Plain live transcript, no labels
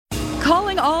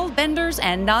Calling all benders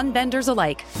and non-benders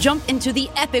alike. Jump into the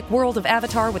epic world of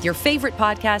Avatar with your favorite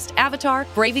podcast, Avatar: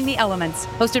 Braving the Elements.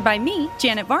 Hosted by me,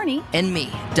 Janet Varney. And me,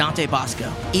 Dante Bosco.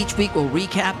 Each week we'll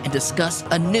recap and discuss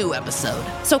a new episode.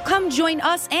 So come join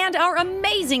us and our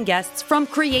amazing guests, from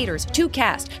creators to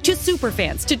cast to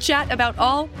superfans, to chat about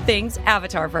all things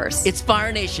Avatarverse. It's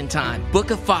Fire Nation time.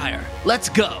 Book of Fire. Let's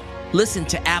go. Listen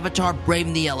to Avatar: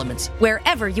 Braving the Elements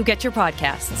wherever you get your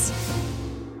podcasts.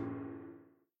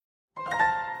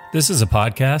 This is a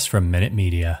podcast from Minute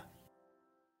Media.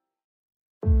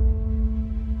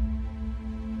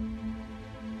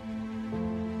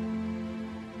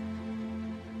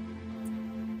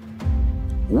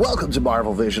 Welcome to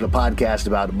Marvel Vision, a podcast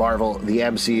about Marvel, the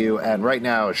MCU, and right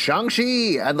now,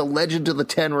 Shang-Chi and the Legend of the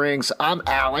Ten Rings. I'm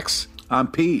Alex. I'm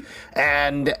Pete.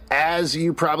 And as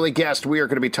you probably guessed, we are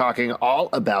going to be talking all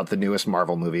about the newest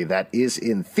Marvel movie that is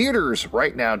in theaters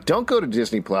right now. Don't go to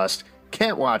Disney Plus.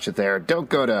 Can't watch it there. Don't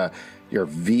go to your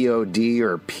VOD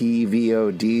or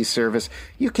PVOD service.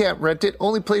 You can't rent it.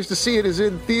 Only place to see it is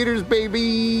in theaters,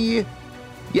 baby.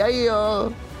 Yeah.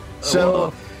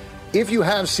 So, if you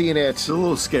have seen it, it's a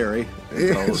little scary.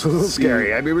 It's a little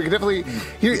scary. I mean, we can definitely.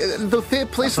 The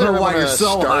place that I why you're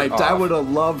so hyped. Off. I would have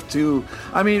loved to.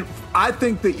 I mean, I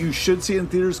think that you should see it in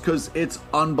theaters because it's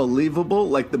unbelievable,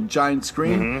 like the giant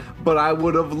screen. Mm-hmm. But I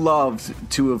would have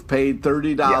loved to have paid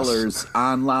 $30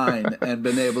 online and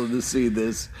been able to see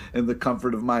this in the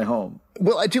comfort of my home.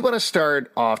 Well, I do want to start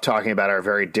off talking about our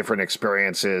very different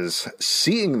experiences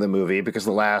seeing the movie, because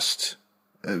the last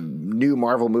new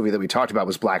Marvel movie that we talked about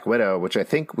was Black Widow, which I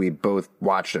think we both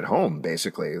watched at home,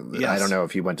 basically. Yes. I don't know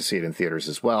if you went to see it in theaters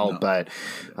as well, but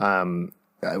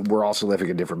we're also living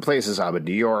in different places. I'm in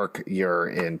New York, you're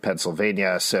in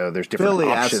Pennsylvania, so there's different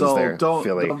options there.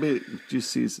 Don't be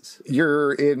Jesus.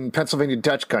 You're in Pennsylvania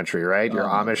Dutch country, right? You're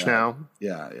Amish now?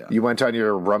 Yeah. You went on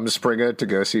your Rumspringa to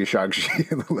go see Shang-Chi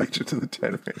and the Legend of the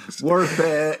Ten Rings. Worth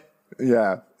it.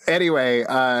 Yeah. Anyway,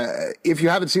 if you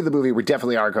haven't seen the movie, we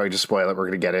definitely are going to spoil it. We're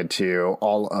going to get into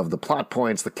all of the plot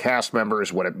points, the cast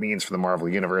members, what it means for the Marvel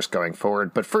Universe going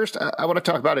forward. But first, I want to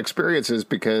talk about experiences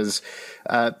because,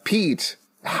 Pete,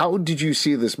 how did you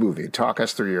see this movie? Talk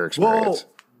us through your experience. Well,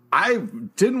 I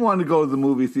didn't want to go to the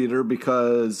movie theater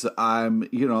because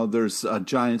there's a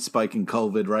giant spike in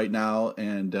COVID right now,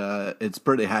 and it's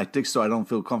pretty hectic, so I don't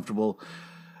feel comfortable.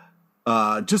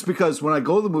 Just because when I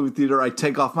go to the movie theater, I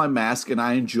take off my mask and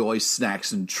I enjoy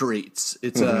snacks and treats.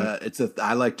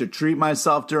 I like to treat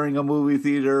myself during a movie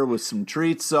theater with some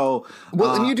treats. So,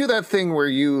 and you do that thing where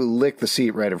you lick the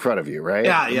seat right in front of you, right?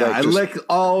 Yeah. I lick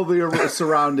all the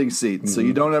surrounding seats, so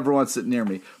you don't ever want to sit near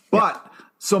me. But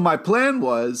so my plan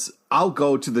was I'll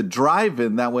go to the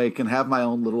drive-in. That way I can have my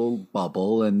own little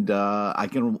bubble and I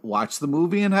can watch the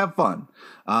movie and have fun.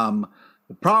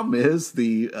 The problem is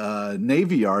the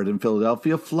Navy Yard in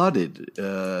Philadelphia flooded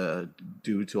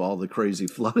due to all the crazy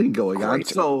flooding going on.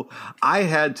 So I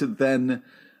had to then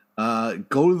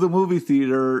go to the movie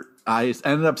theater. I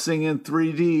ended up seeing in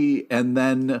 3D and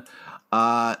then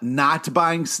not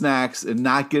buying snacks and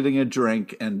not getting a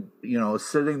drink and,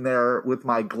 sitting there with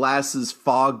my glasses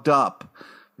fogged up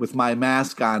with my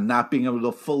mask on, not being able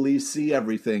to fully see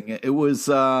everything. It was...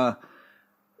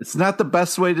 It's not the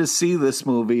best way to see this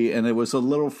movie, and it was a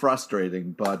little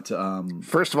frustrating. But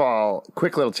first of all,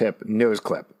 quick little tip: nose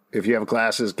clip. If you have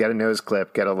glasses, get a nose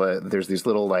clip. There's these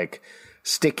little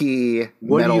sticky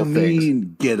metal things. What do you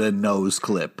mean, get a nose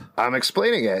clip? I'm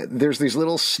explaining it. There's these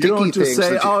little sticky things. You don't just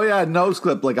things. say, nose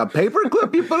clip, like a paper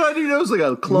clip you put on your nose, like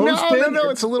a clothespin?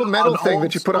 No. It's a little metal thing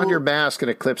that you put on your mask,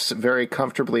 and it clips very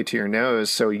comfortably to your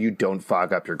nose so you don't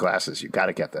fog up your glasses. You got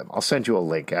to get them. I'll send you a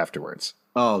link afterwards.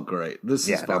 Oh, great. This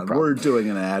is fun. We're doing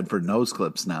an ad for nose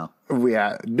clips now.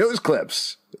 Yeah, nose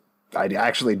clips. I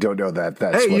actually don't know that.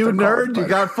 That's hey, what you nerd, called, you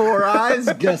got 4 eyes?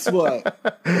 Guess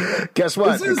what? Guess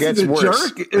what? It gets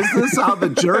worse. Jerk? Is this how the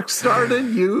jerk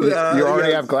started? You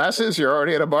already have glasses? You're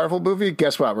already in a Marvel movie?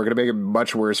 Guess what? We're going to make it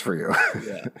much worse for you.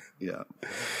 Yeah.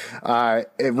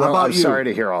 I'm sorry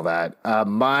to hear all that.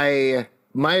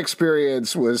 My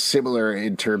experience was similar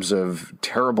in terms of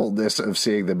terribleness of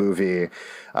seeing the movie.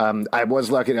 I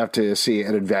was lucky enough to see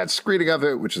an advanced screening of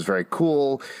it, which is very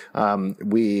cool.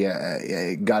 We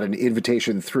got an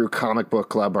invitation through Comic Book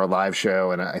Club, our live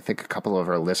show, and I think a couple of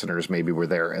our listeners maybe were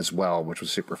there as well, which was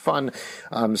super fun.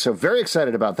 So very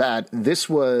excited about that. This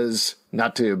was,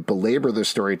 not to belabor the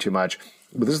story too much,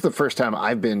 but this is the first time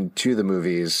I've been to the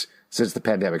movies since the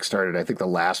pandemic started. I think the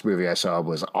last movie I saw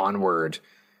was Onward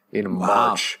in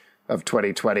March of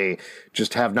 2020.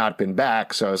 Just have not been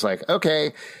back. So I was like,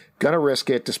 okay, Gonna risk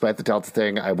it despite the Delta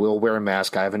thing. I will wear a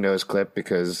mask. I have a nose clip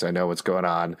because I know what's going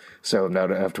on. So no,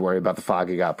 don't have to worry about the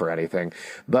fogging up or anything.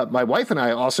 But my wife and I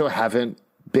also haven't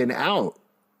been out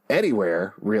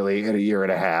anywhere really in a year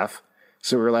and a half.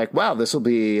 So we were like, wow, this will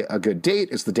be a good date.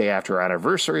 It's the day after our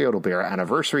anniversary. It'll be our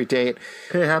anniversary date.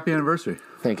 Hey, happy anniversary.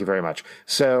 Thank you very much.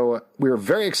 So we were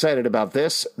very excited about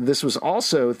this. This was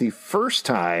also the first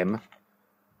time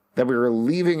that we were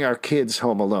leaving our kids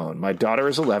home alone. My daughter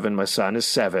is 11. My son is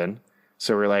 7.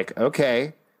 So we're like,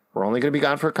 okay, we're only going to be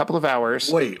gone for a couple of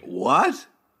hours. Wait, what?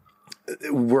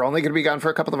 We're only going to be gone for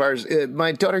a couple of hours.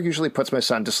 My daughter usually puts my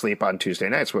son to sleep on Tuesday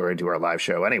nights where we do our live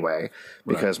show anyway,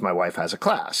 because my wife has a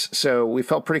class. So we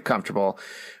felt pretty comfortable.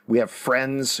 We have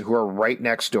friends who are right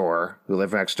next door, who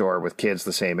live next door with kids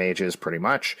the same ages pretty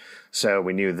much. So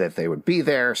we knew that they would be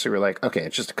there. So we were like, okay,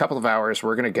 it's just a couple of hours.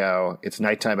 We're going to go. It's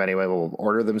nighttime anyway. We'll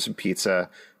order them some pizza.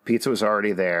 Pizza was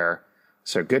already there.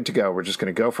 So good to go. We're just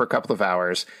going to go for a couple of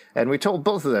hours. And we told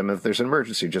both of them, if there's an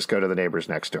emergency, just go to the neighbors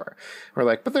next door. We're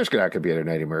like, but there's not going to be a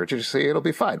night emergency. It'll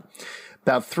be fine.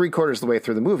 About 3/4 of the way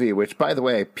through the movie, which, by the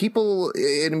way, people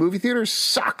in movie theaters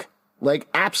suck. Like,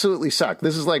 absolutely suck.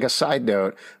 This is like a side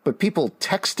note, but people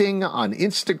texting on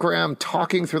Instagram,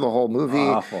 talking through the whole movie.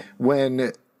 Awful.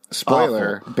 When,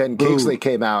 spoiler, Awful. Ben Kingsley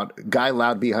came out, guy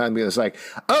loud behind me was like,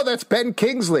 oh, that's Ben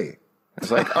Kingsley. It's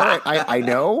like, all right, I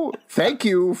know. Thank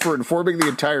you for informing the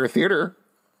entire theater.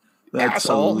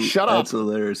 Asshole, shut up. That's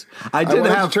hilarious. I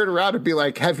wanted to turn around and be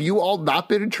like, have you all not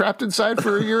been trapped inside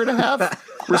for a year and a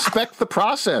half? Respect the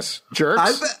process,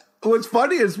 jerks. What's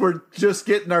funny is we're just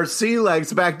getting our sea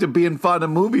legs back to being fun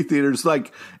in movie theaters.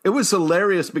 Like, it was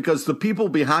hilarious because the people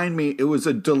behind me, it was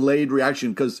a delayed reaction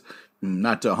because,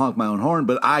 not to honk my own horn,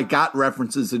 but I got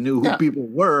references and knew who people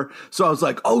were. So I was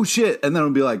like, oh shit. And then it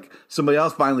would be like somebody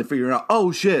else finally figuring out,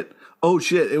 oh shit.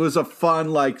 It was a fun,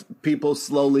 like, people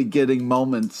slowly getting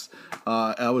moments.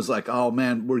 I was like, oh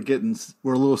man, we're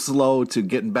a little slow to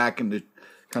getting back into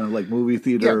kind of like movie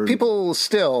theater. Yeah, people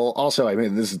still also, I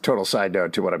mean, this is a total side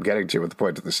note to what I'm getting to with the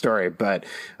point of the story, but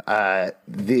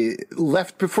the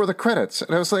left before the credits.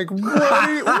 And I was like, what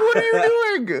are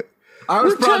you doing? I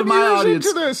was proud of my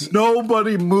audience.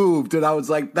 Nobody moved. And I was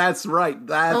like, that's right.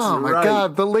 Oh my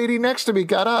God. The lady next to me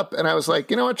got up and I was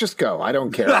like, you know what? Just go. I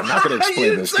don't care. I'm not going to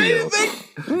explain this to you.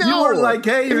 No. You were like,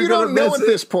 hey, if you don't know at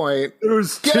this point,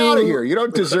 get out of here. You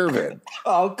don't deserve it.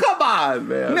 Oh, come on,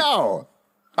 man. No.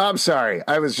 I'm sorry.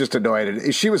 I was just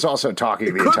annoyed. She was also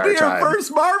talking the entire time. Could be her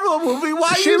first Marvel movie. Why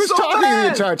are she you was so talking bad? the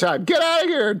entire time. Get out of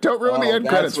here. Don't ruin the end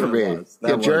credits for me.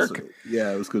 You jerk.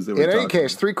 Yeah, it was because they were In talking. any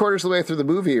case, 3/4 of the way through the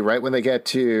movie, right when they get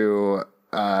to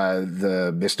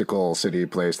the mystical city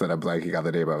place that I'm blanking on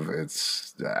the name of, it's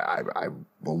I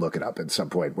will look it up at some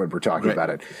point when we're talking about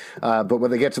it. But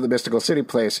when they get to the mystical city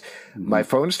place, my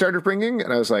phone started ringing,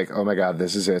 and I was like, "Oh my God,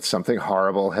 this is it! Something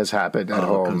horrible has happened at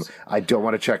home. I don't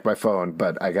want to check my phone,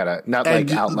 but I gotta not like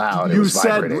out loud. It was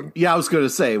vibrating. Yeah, I was going to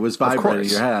say it was vibrating.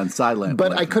 Your hand on silent,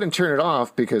 but I couldn't turn it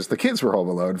off because the kids were home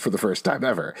alone for the first time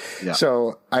ever. Yeah.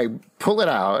 So I pull it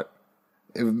out,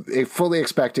 fully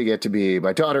expecting it to be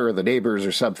my daughter or the neighbors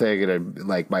or something,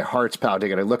 and my heart's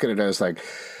pounding, and I look at it and I was like,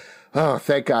 oh,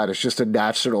 thank God, it's just a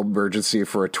national emergency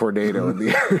for a tornado in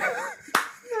the area.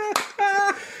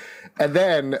 And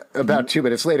then about 2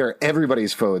 minutes later,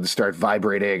 everybody's phones start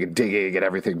vibrating and dinging and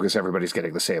everything because everybody's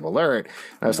getting the same alert.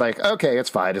 And I was like, okay, it's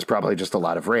fine. It's probably just a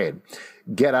lot of rain.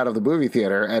 Get out of the movie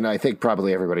theater, and I think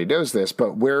probably everybody knows this,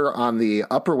 but we're on the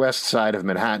Upper West Side of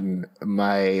Manhattan.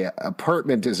 My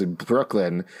apartment is in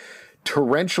Brooklyn.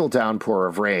 Torrential downpour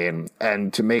of rain.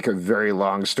 And to make a very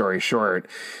long story short,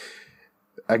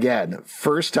 again,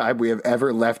 first time we have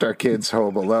ever left our kids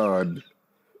home alone.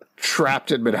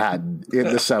 Trapped in Manhattan in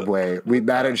the subway. We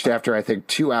managed after, I think,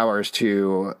 2 hours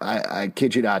to, I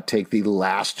kid you not, take the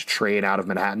last train out of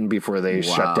Manhattan before they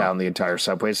shut down the entire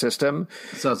subway system.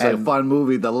 Sounds like a fun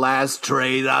movie, The Last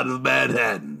Train Out of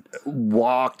Manhattan.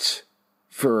 Walked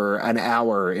for an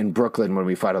hour in Brooklyn when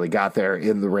we finally got there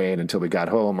in the rain until we got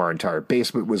home. Our entire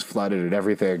basement was flooded and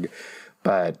everything.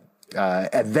 But,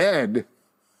 and then,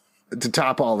 to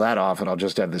top all that off, and I'll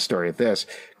just end the story at this,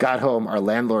 got home, our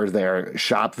landlord there,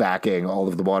 shop vacuuming all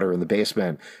of the water in the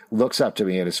basement, looks up to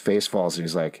me and his face falls and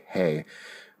he's like, hey,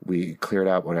 we cleared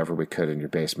out whatever we could in your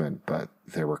basement, but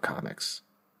there were comics.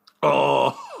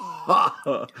 Oh,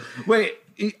 wait,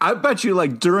 I bet you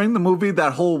during the movie,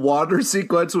 that whole water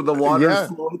sequence with the water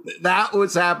flowing, that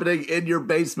was happening in your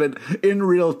basement in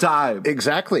real time.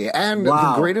 Exactly. And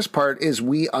the greatest part is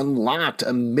we unlocked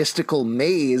a mystical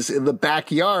maze in the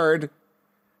backyard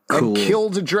and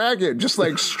killed a dragon. Just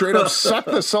straight up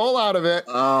sucked the soul out of it.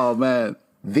 Oh, man.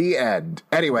 The end.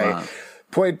 Anyway,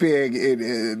 Point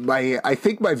being, I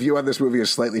think my view on this movie is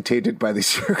slightly tainted by the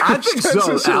circumstances. I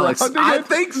think so, Alex. I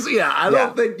think so. Yeah, I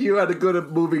don't think you had a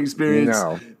good movie experience.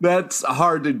 No. That's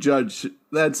hard to judge.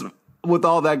 That's with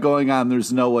all that going on.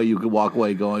 There's no way you could walk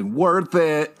away going worth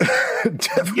it.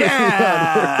 Definitely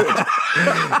not worth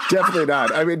it. Definitely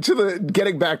not. I mean,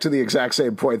 getting back to the exact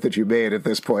same point that you made at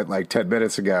this point, like 10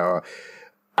 minutes ago.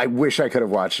 I wish I could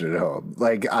have watched it at home.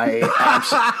 Like I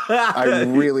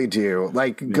really do.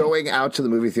 Like going out to the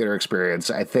movie theater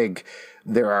experience. I think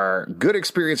there are good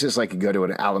experiences, like you go to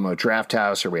an Alamo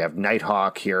Drafthouse, or we have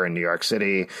Nighthawk here in New York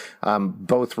City.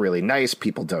 Both really nice.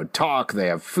 People don't talk. They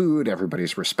have food.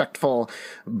 Everybody's respectful.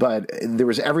 But there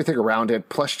was everything around it,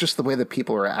 plus just the way that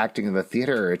people are acting in the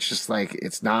theater. It's just like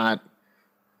it's not.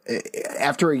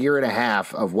 After a year and a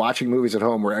half of watching movies at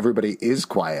home where everybody is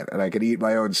quiet and I can eat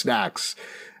my own snacks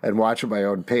and watch at my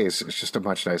own pace, it's just a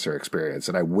much nicer experience.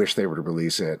 And I wish they would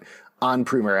release it on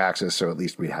Premier Access so at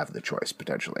least we'd have the choice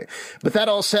potentially. But that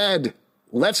all said,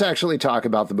 let's actually talk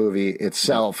about the movie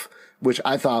itself, which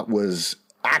I thought was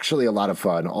actually a lot of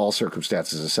fun, all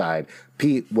circumstances aside.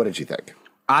 Pete, what did you think?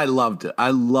 I loved it. I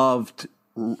loved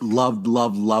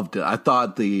it. I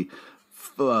thought the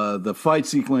fight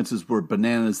sequences were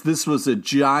bananas. This was a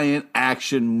giant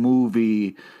action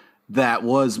movie that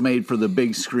was made for the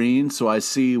big screen, so I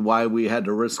see why we had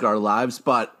to risk our lives.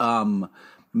 But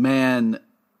man,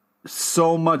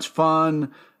 so much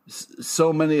fun,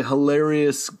 so many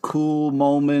hilarious, cool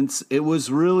moments. It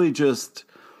was really just,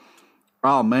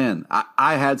 oh man,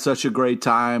 I had such a great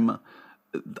time.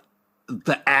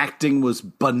 The acting was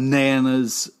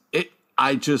bananas. It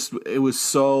was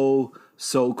so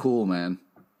cool, man.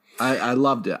 I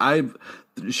loved it.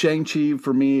 Shang-Chi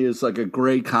for me is like a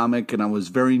great comic, and I was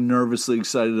very nervously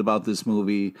excited about this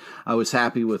movie. I was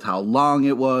happy with how long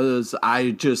it was.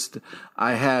 I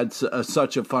had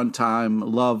such a fun time.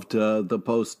 Loved the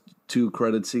post-2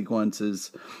 credit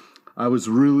sequences. I was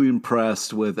really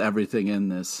impressed with everything in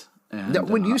this. And, now,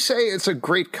 when you say it's a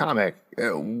great comic,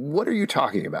 what are you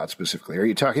talking about specifically? Are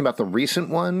you talking about the recent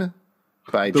one?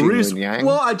 By Jin Yang?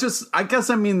 Well, I guess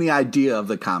I mean the idea of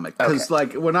the comic. Because,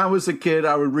 like, when I was a kid,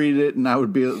 I would read it and I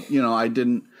would be, I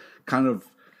didn't kind of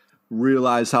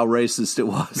realize how racist it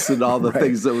was and all the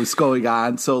things that was going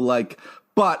on. So, like,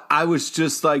 but I was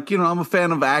just like, I'm a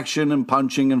fan of action and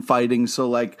punching and fighting. So,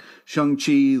 like,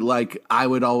 Shang-Chi, like, I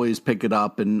would always pick it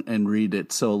up and read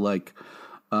it. So, like,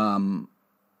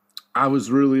 I was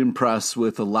really impressed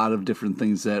with a lot of different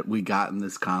things that we got in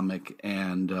this comic.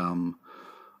 And,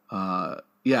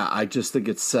 I just think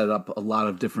it's set up a lot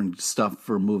of different stuff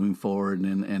for moving forward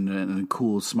in a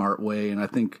cool, smart way. And I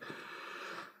think,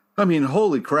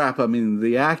 holy crap.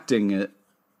 The acting,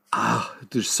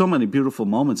 there's so many beautiful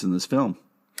moments in this film.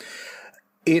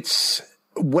 It's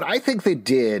what I think they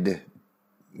did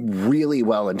really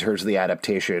well in terms of the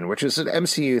adaptation, which is an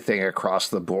MCU thing across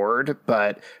the board,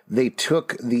 but they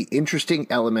took the interesting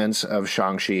elements of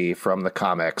Shang-Chi from the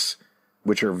comics,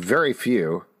 which are very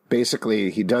few.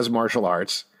 Basically, he does martial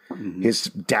arts. Mm-hmm. His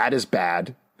dad is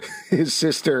bad. His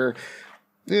sister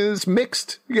is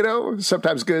mixed,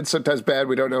 sometimes good, sometimes bad.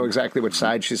 We don't know exactly which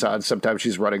side she's on. Sometimes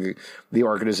she's running the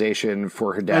organization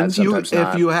for her dad, and sometimes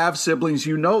not. If you have siblings,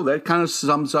 that kind of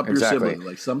sums up exactly. your sibling.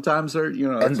 Like sometimes they're,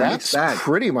 and that's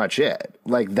pretty much it.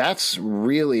 Like that's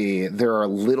really, there are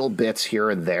little bits here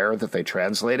and there that they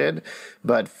translated,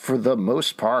 but for the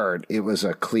most part, it was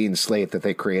a clean slate that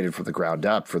they created from the ground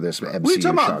up for this MCU. We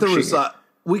talking about,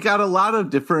 we got a lot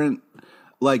of different.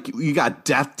 Like, you got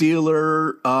Death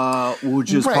Dealer,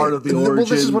 which is part of the origin. Well,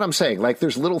 this is what I'm saying. Like,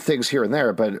 there's little things here and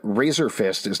there, but Razor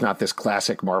Fist is not this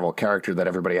classic Marvel character that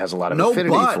everybody has a lot of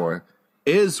affinity for.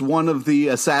 Is one of the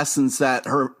assassins that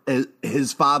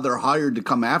his father hired to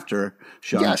come after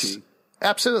Shang-Chi. Yes,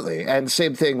 absolutely. And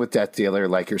same thing with Death Dealer,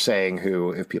 like you're saying,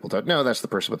 who, if people don't know, that's the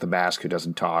person with the mask who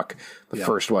doesn't talk. The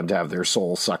first one to have their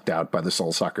soul sucked out by the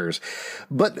soul suckers.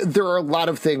 But there are a lot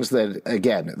of things that,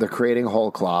 again, they're creating whole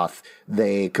cloth.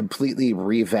 They completely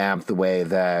revamp the way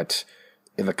that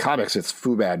in the comics it's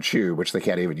Fu Manchu, which they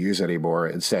can't even use anymore.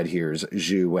 Instead, here's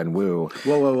Zhu Wenwu.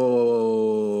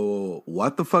 Whoa.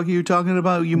 What the fuck are you talking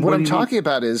about? What I'm talking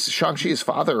about is Shang-Chi's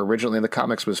father originally in the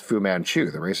comics was Fu Manchu,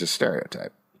 the racist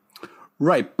stereotype.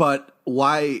 Right, but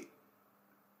why?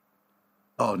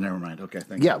 Oh, never mind. Okay,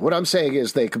 thank you. Yeah, what I'm saying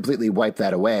is they completely wiped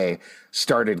that away,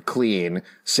 started clean.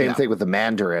 Same thing with the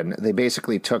Mandarin. They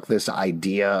basically took this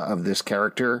idea of this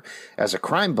character as a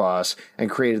crime boss and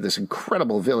created this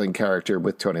incredible villain character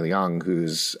with Tony Leung,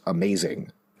 who's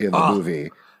amazing in the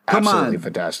movie. Absolutely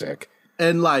fantastic.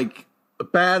 And like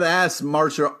badass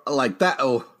martial like that.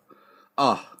 Oh.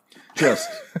 Just,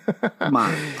 come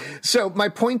on. So my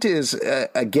point is,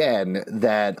 again,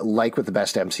 that like with the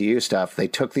best MCU stuff, they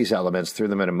took these elements, threw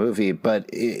them in a movie, but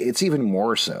it's even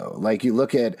more so. Like you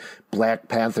look at Black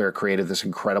Panther created this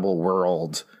incredible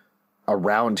world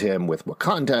around him with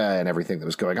Wakanda and everything that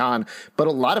was going on. But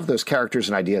a lot of those characters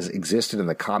and ideas existed in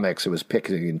the comics. It was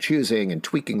picking and choosing and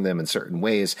tweaking them in certain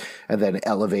ways and then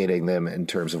elevating them in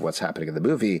terms of what's happening in the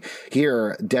movie.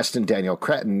 Here, Destin Daniel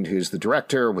Cretton, who's the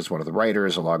director, was one of the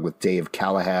writers, along with Dave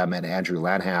Callahan and Andrew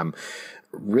Lanham,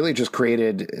 really just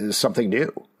created something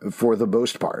new for the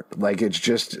most part. Like it's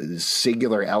just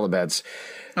singular elements.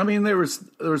 I mean, there was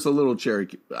a little cherry.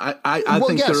 I well,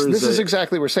 think yes, there this is a,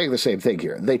 exactly, we're saying the same thing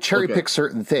here. They cherry pick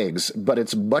certain things, but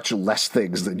it's much less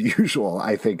things than usual,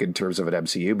 I think, in terms of an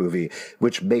MCU movie,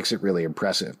 which makes it really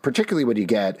impressive, particularly when you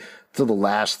get to the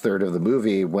last third of the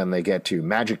movie when they get to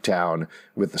Magic Town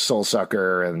with the Soul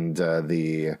Sucker and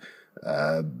the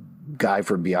guy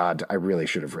from Beyond. I really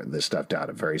should have written this stuff down.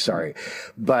 I'm very sorry.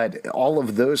 But all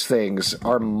of those things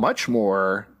are much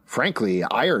more, frankly,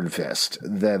 Iron Fist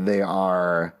than they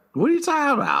are. What are you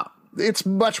talking about? It's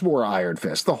much more Iron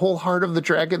Fist. The whole Heart of the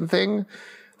Dragon thing,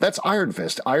 that's Iron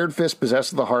Fist. Iron Fist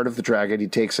possesses the heart of the dragon. He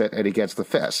takes it and he gets the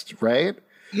fist, right?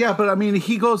 Yeah, but I mean,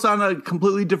 he goes on a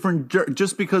completely different,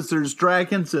 just because there's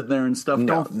dragons in there and stuff.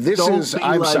 No,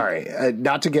 I'm sorry,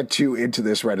 not to get too into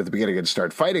this right at the beginning and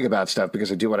start fighting about stuff, because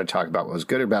I do want to talk about what was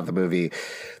good about the movie.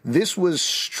 This was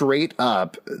straight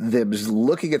up them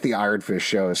looking at the Iron Fist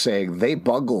show saying they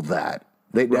bungled that.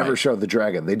 They never showed the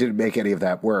dragon. They didn't make any of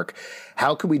that work.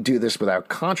 How can we do this without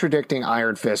contradicting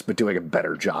Iron Fist, but doing a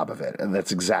better job of it? And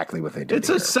that's exactly what they did. It's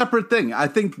a separate thing. I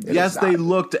think, yes, they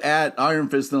looked at Iron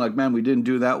Fist and like, man, we didn't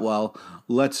do that well.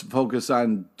 Let's focus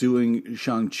on doing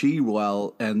Shang-Chi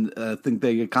well. And I think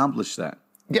they accomplished that.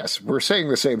 Yes, we're saying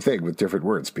the same thing with different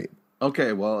words, Pete.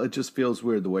 Okay, well, it just feels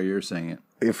weird the way you're saying it.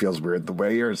 It feels weird the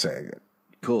way you're saying it.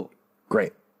 Cool.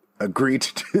 Great. Agree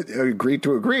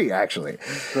to agree, actually.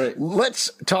 Great.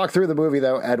 Let's talk through the movie,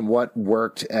 though, and what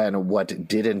worked and what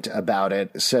didn't about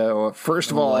it. So, first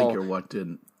of all... I don't like your what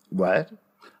didn't. What?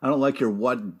 I don't like your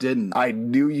what didn't. I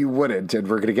knew you wouldn't, and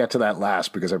we're going to get to that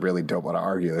last because I really don't want to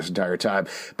argue this entire time.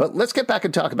 But let's get back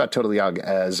and talk about Tony Leung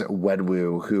as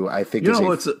Wenwu, who I think is... You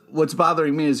know, what's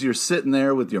bothering me is you're sitting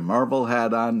there with your Marvel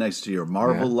hat on next to your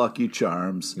Marvel Lucky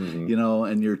Charms, you know,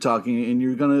 and you're talking, and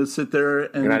you're going to sit there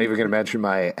and... You're not even going to mention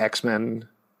my X-Men?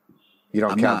 You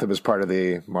don't count them as part of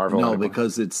the Marvel No, anymore?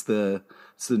 because it's the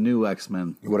new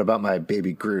X-Men. What about my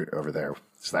baby Groot over there?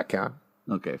 Does that count?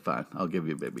 Okay, fine. I'll give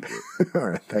you a baby Groot. All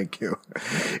right, thank you.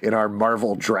 In our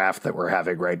Marvel draft that we're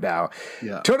having right now.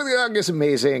 Yeah. Tony Leung is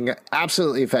amazing,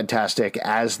 absolutely fantastic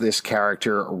as this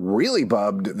character. Really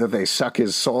bummed that they suck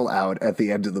his soul out at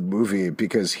the end of the movie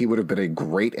because he would have been a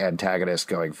great antagonist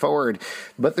going forward.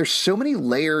 But there's so many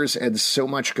layers and so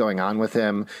much going on with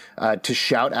him. To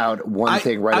shout out one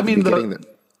thing right at the beginning.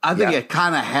 I think it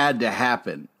kind of had to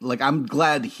happen. Like, I'm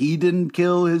glad he didn't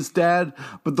kill his dad,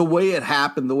 but the way it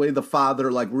happened, the way the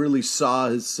father like really saw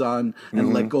his son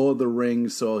and let go of the ring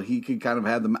so he could kind of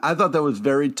have them. I thought that was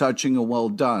very touching and well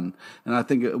done. And I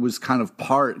think it was kind of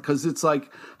because it's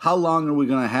like, how long are we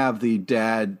going to have the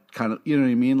dad kind of, you know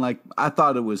what I mean? Like, I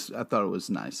thought it was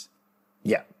nice.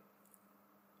 Yeah.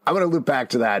 I want to loop back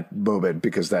to that moment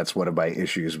because that's one of my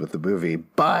issues with the movie.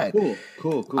 But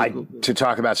cool. To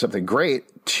talk about something great,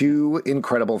 two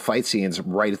incredible fight scenes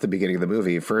right at the beginning of the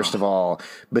movie. First of all,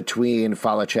 between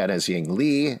Fala Chen as Ying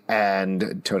Li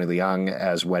and Tony Leung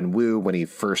as Wenwu when he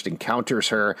first encounters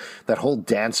her. That whole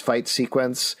dance fight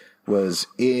sequence was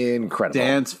incredible.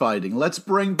 Dance fighting. Let's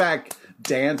bring back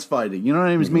dance fighting. You know what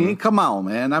I mean? Come on,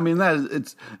 man. I mean,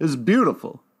 it's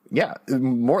beautiful. Yeah,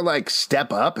 more like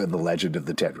Step Up in The Legend of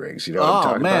the Ten Rings. You know what I'm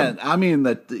talking about? I mean,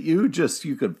 that you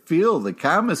could feel the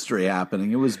chemistry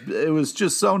happening. It was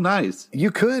just so nice.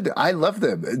 You could. I love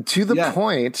them to the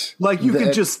point. Like you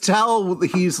could just tell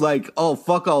he's like, oh,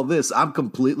 fuck all this. I'm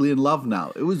completely in love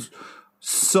now. It was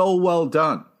so well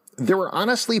done. There were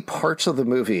honestly parts of the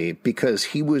movie because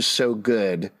he was so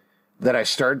good that I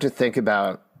started to think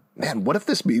about, man, what if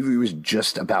this movie was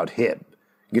just about him?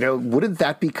 You know, wouldn't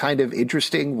that be kind of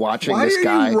interesting watching this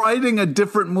guy? Why are you writing a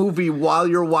different movie while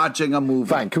you're watching a movie?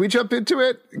 Fine. Can we jump into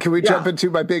it? Can we jump into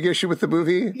my big issue with the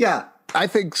movie? Yeah. I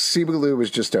think Simu Liu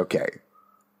was just okay.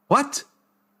 What?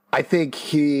 I think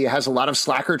he has a lot of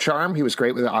slacker charm. He was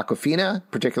great with Awkwafina,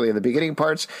 particularly in the beginning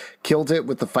parts. Killed it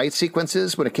with the fight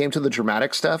sequences. When it came to the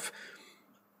dramatic stuff,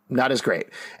 not as great.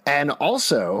 And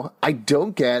also, I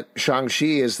don't get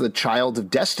Shang-Chi as the child of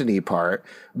destiny part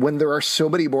when there are so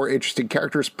many more interesting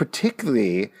characters,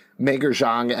 particularly Mei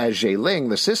Zhang as Jie Ling,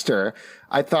 the sister,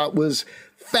 I thought was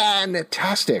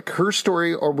fantastic. Her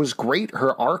story was great.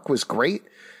 Her arc was great.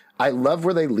 I love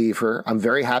where they leave her. I'm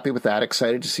very happy with that.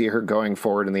 Excited to see her going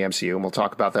forward in the MCU, and we'll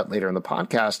talk about that later in the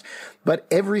podcast. But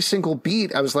every single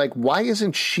beat, I was like, why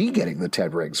isn't she getting the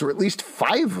 10 rings, or at least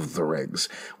 5 of the rings?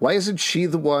 Why isn't she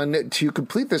the one to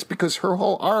complete this? Because her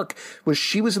whole arc was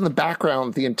she was in the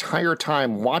background the entire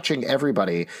time watching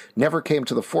everybody, never came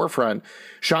to the forefront.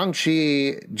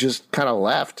 Shang-Chi just kind of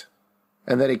left,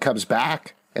 and then he comes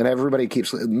back, and everybody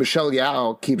Michelle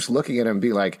Yeoh keeps looking at him and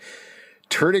be like,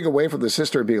 turning away from the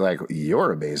sister and being like,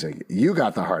 you're amazing. You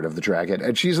got the heart of the dragon.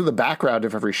 And she's in the background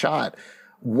of every shot.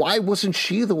 Why wasn't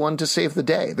she the one to save the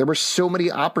day? There were so many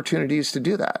opportunities to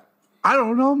do that. I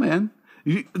don't know, man.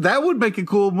 That would make a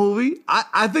cool movie.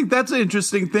 I think that's an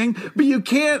interesting thing. But you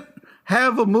can't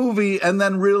have a movie and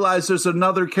then realize there's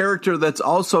another character that's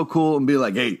also cool and be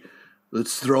like, hey,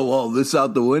 let's throw all this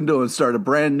out the window and start a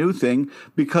brand new thing,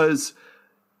 because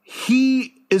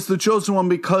he is the chosen one,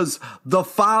 because the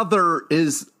father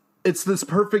it's this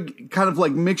perfect kind of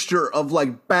like mixture of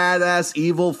like badass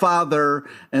evil father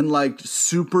and like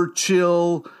super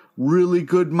chill, really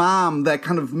good mom that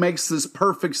kind of makes this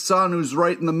perfect son who's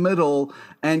right in the middle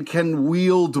and can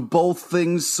wield both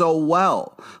things so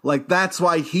well. Like, that's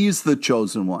why he's the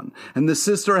chosen one. And the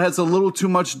sister has a little too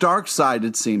much dark side,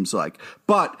 it seems like.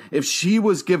 But if she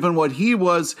was given what he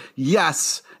was,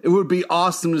 yes, it would be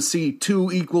awesome to see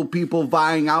 2 equal people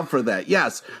vying out for that.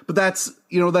 Yes, but that's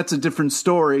a different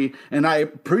story. And I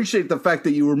appreciate the fact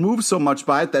that you were moved so much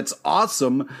by it. That's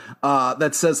awesome.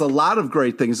 That says a lot of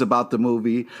great things about the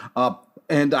movie.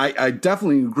 And I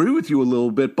definitely agree with you a little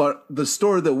bit, but the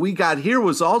story that we got here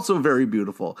was also very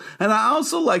beautiful. And I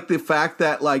also like the fact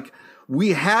that, like, we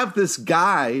have this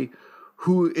guy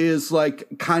who is like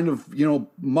kind of,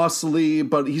 muscly,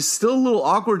 but he's still a little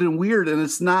awkward and weird. And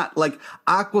it's not like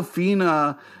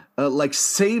Awkwafina like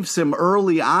saves him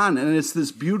early on. And it's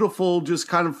this beautiful, just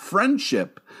kind of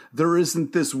friendship. There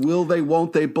isn't this will they,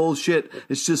 won't they bullshit.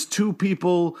 It's just 2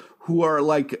 people who are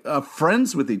like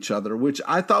friends with each other, which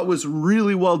I thought was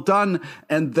really well done.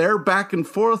 And their back and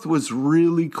forth was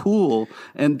really cool.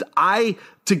 And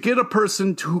to get a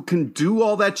person who can do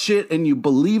all that shit and you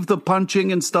believe the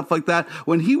punching and stuff like that,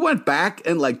 when he went back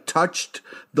and like touched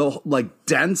the like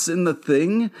dents in the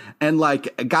thing and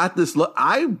like got this look,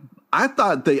 I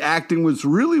thought the acting was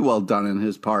really well done in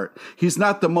his part. He's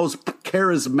not the most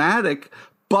charismatic,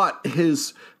 but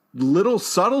his little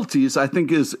subtleties, I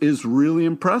think, is really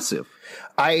impressive.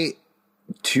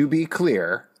 To be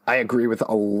clear, I agree with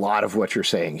a lot of what you're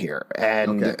saying here.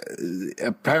 And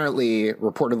apparently,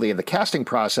 reportedly in the casting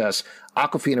process,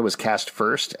 Awkwafina was cast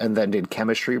first and then did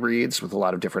chemistry reads with a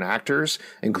lot of different actors,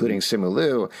 including Simu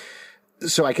Liu.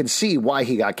 So I can see why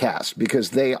he got cast, because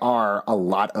they are a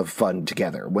lot of fun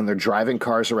together. When they're driving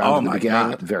cars around in the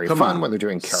beginning, very fun. When they're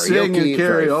doing karaoke,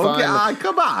 very fun.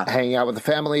 Come on. Hanging out with the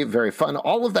family, very fun.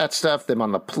 All of that stuff. Them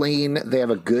on the plane, they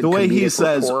have a good the way he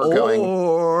says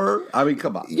going. I mean,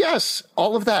 come on. Yes,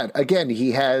 all of that. Again,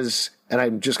 he has, and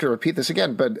I'm just going to repeat this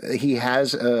again, but he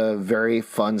has a very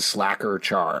fun slacker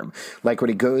charm. Like when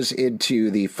he goes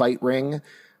into the fight ring,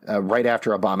 right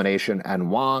after Abomination and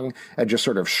Wong, and just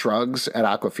sort of shrugs at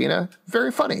Awkwafina.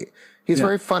 Very funny. He's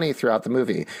very funny throughout the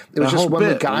movie. It was just when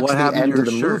we got to the end of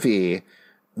the movie,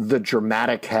 the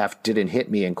dramatic heft didn't hit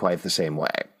me in quite the same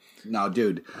way. No,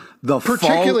 dude.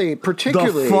 Particularly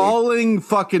the falling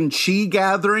fucking chi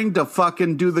gathering to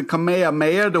fucking do the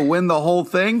Kamehameha to win the whole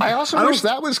thing. I wish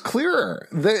that was clearer.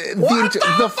 What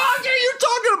the fuck are you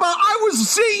talking about? I was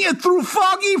seeing it through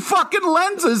foggy fucking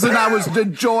lenses and I was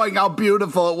enjoying how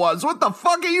beautiful it was. What the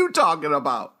fuck are you talking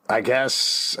about? I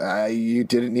guess you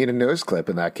didn't need a nose clip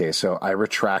in that case, so I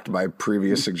retract my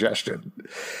previous suggestion.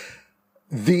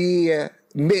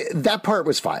 That part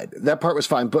was fine.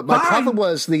 But my problem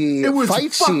was the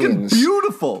fight scenes.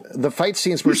 Beautiful. The fight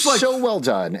scenes were so well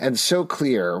done and so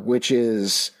clear, which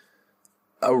is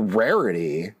a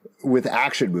rarity with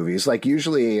action movies. Like,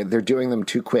 usually they're doing them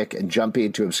too quick and jumpy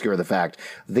to obscure the fact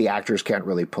the actors can't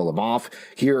really pull them off.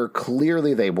 Here,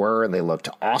 clearly they were, and they looked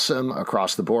awesome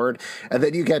across the board. And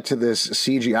then you get to this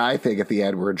CGI thing at the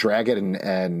end where Dragon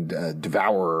and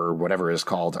Devourer, or whatever it is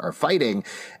called, are fighting.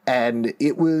 And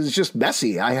it was just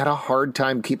messy. I had a hard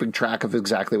time keeping track of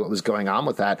exactly what was going on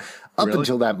with that up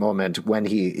until that moment when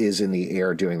he is in the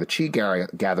air doing the chi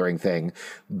gathering thing.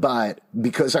 But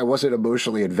because I wasn't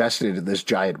emotionally invested in this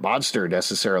giant monster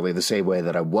necessarily the same way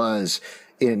that I was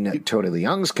in Tony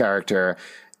Leung's character,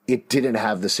 it didn't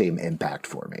have the same impact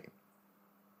for me.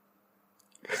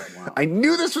 Wow. I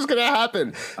knew this was going to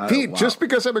happen. Pete, just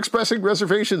because I'm expressing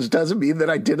reservations doesn't mean that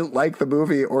I didn't like the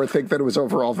movie or think that it was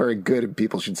overall very good and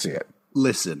people should see it.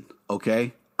 Listen,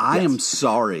 okay? I am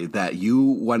sorry that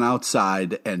you went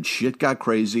outside and shit got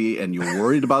crazy and you're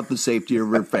worried about the safety of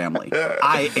your family.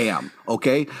 I am,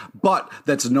 okay? But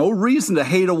that's no reason to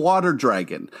hate a water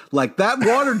dragon. Like, that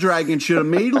water dragon should have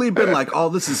immediately been like, oh,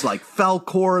 this is like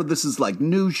Falkor, this is like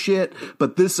new shit,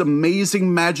 but this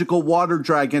amazing magical water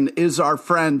dragon is our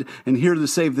friend and here to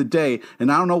save the day.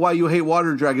 And I don't know why you hate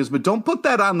water dragons, but don't put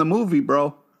that on the movie,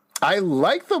 bro. I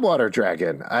like the water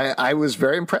dragon. I was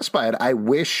very impressed by it. I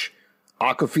wish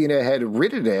Awkwafina had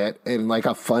ridden it in like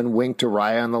a fun wink to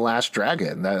Raya on The Last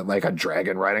Dragon, like a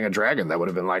dragon riding a dragon. That would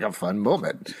have been like a fun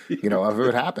moment, if it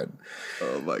would happen.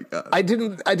 Oh my God. I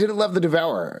didn't love the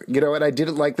Devourer, and I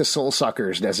didn't like the Soul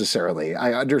Suckers necessarily.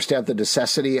 I understand the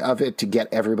necessity of it to get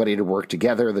everybody to work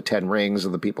together, the 10 Rings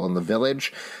and the people in the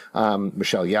village,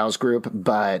 Michelle Yeoh's group,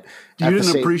 but you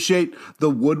didn't appreciate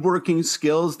the woodworking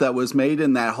skills that was made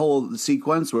in that whole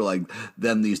sequence where, like,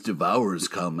 then these Devourers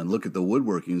come and look at the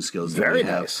woodworking skills. Very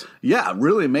nice. Yeah,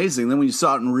 really amazing. Then when you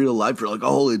saw it in real life, you're like,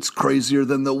 oh, it's crazier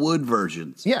than the wood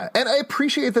versions. Yeah, and I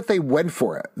appreciate that they went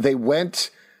for it. They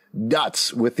went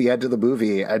nuts with the end of the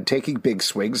movie and taking big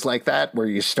swings like that, where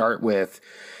you start with,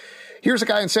 here's a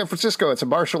guy in San Francisco, it's a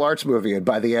martial arts movie, and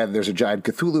by the end, there's a giant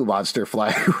Cthulhu monster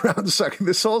flying around sucking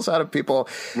the souls out of people,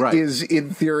 is,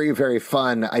 in theory, very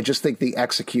fun. I just think the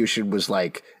execution was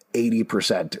like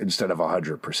 80% instead of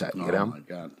 100%, Oh, my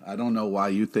God. I don't know why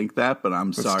you think that, but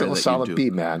I'm sorry. It's still a solid B,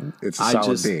 man. It's a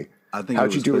solid B.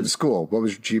 How'd you do in school? What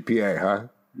was your GPA, huh?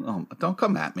 Oh, don't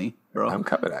come at me, bro. I'm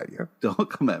coming at you. Don't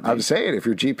come at me. I'm saying if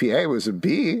your GPA was a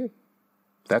B,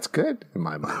 that's good in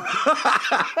my mind.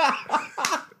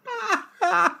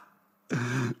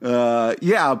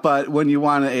 Yeah, but when you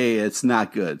want an A, it's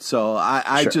not good. So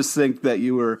I just think that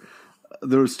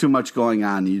there was too much going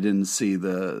on. You didn't see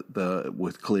the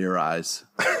with clear eyes.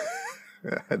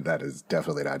 That is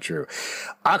definitely not true.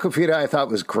 Awkwafina, I thought,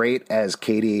 was great as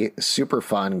Katie. Super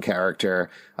fun character.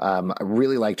 I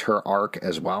really liked her arc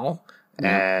as well.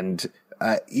 Yeah. And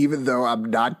even though I'm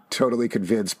not totally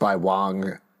convinced by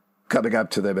Wong coming up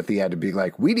to them at the end and being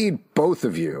like, we need both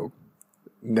of you,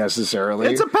 necessarily.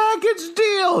 It's a package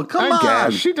deal. Come on.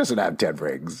 Guess. She doesn't have 10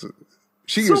 rings.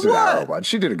 She used an arrow one.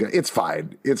 She did a good. It's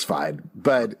fine. It's fine.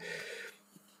 But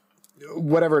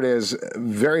whatever it is,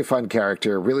 very fun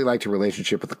character. Really liked her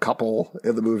relationship with the couple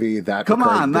in the movie. That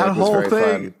whole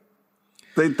thing.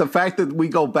 The fact that we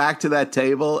go back to that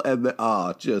table and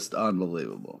just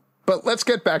unbelievable. But let's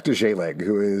get back to Xialing,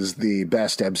 who is the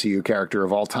best MCU character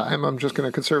of all time. I'm just going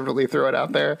to conservatively throw it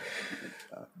out there.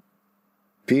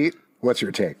 Pete, what's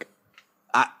your take?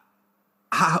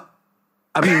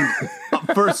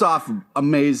 First off,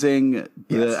 amazing.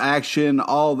 The action,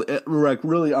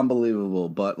 really unbelievable.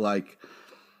 But like,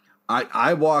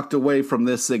 I walked away from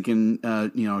this thinking,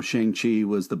 Shang-Chi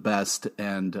was the best,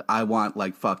 and I want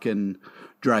like fucking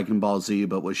Dragon Ball Z,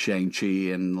 but with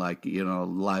Shang-Chi and like,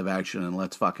 live action, and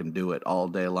let's fucking do it all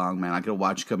day long, man. I could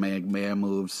watch Kamehameha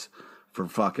moves for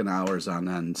fucking hours on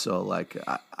end. So like,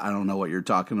 I don't know what you're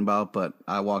talking about, but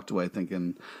I walked away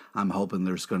thinking, I'm hoping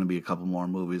there's going to be a couple more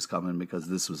movies coming because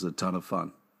this was a ton of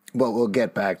fun. Well, we'll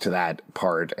get back to that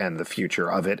part and the future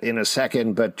of it in a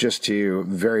second, but just to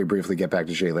very briefly get back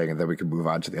to Xialing and then we can move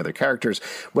on to the other characters.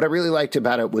 What I really liked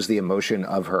about it was the emotion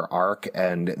of her arc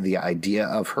and the idea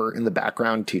of her in the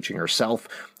background teaching herself.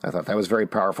 I thought that was very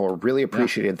powerful. Really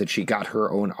appreciated that she got her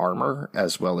own armor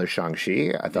as well as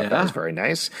Shang-Chi. I thought that was very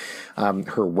nice.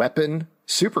 Her weapon,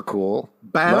 super cool.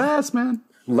 Badass, man.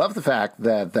 Love the fact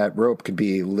that that rope could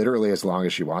be literally as long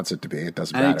as she wants it to be. It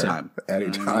doesn't matter.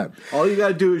 Anytime. All you got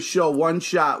to do is show one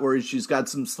shot where she's got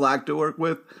some slack to work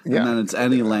with, and then it's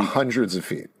any length. Hundreds of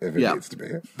feet if it needs to be.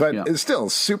 But it's still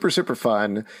super, super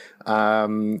fun.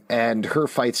 And her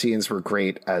fight scenes were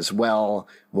great as well.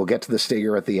 We'll get to the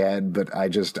Stinger at the end, but I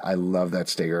love that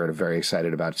Stinger and I'm very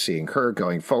excited about seeing her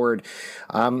going forward.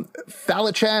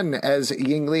 Fala Chen as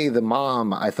Ying Li, the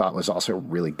mom, I thought was also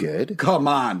really good. Come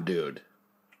on, dude.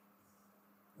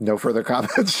 No further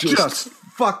comments. Just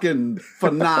fucking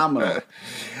phenomenal.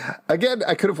 Again,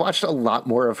 I could have watched a lot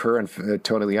more of her and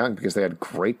Tony Leung because they had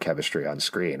great chemistry on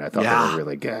screen. I thought they were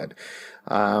really good.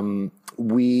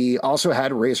 We also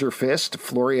had Razor Fist,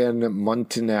 Florian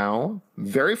Munteanu.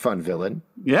 Very fun villain.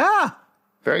 Yeah.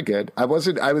 Very good. I was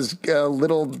a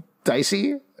little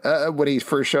dicey when he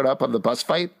first showed up on the bus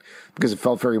fight because it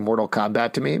felt very Mortal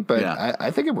Kombat to me, but I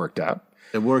think it worked out.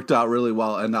 It worked out really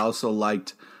well, and I also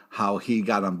liked how he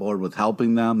got on board with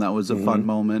helping them. That was a fun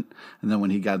moment. And then when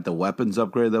he got the weapons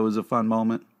upgrade, that was a fun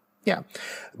moment. Yeah.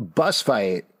 Bus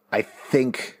fight, I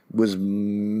think, was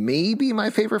maybe my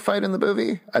favorite fight in the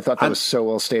movie. I thought that was so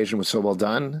well staged and was so well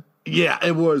done. Yeah,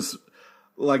 it was.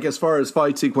 like as far as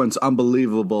fight sequence,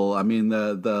 unbelievable. I mean,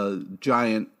 the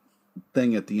giant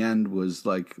thing at the end was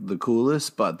like the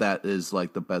coolest, but that is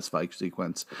like the best fight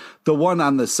sequence. The one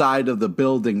on the side of the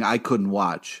building, I couldn't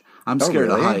watch. I'm scared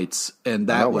of heights, and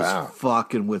that was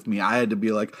fucking with me. I had to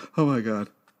be like, oh my God.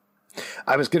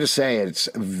 I was going to say it's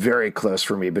very close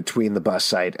for me between the bus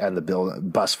site and the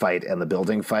bus fight and the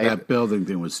building fight. That building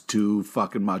thing was too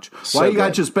fucking much. So why you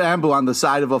got just bamboo on the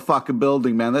side of a fucking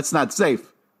building, man? That's not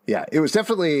safe. Yeah, it was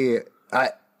definitely.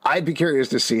 I'd be curious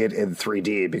to see it in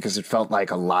 3D because it felt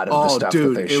like a lot of the stuff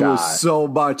that they shot. It was so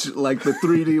much like the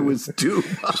 3D was too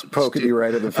much. Just poking you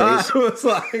right in the face. It was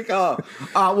like,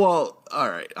 well, all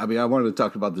right. I mean, I wanted to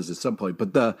talk about this at some point,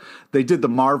 but they did the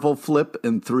Marvel flip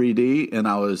in 3D, and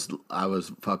I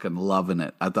was fucking loving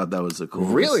it. I thought that was the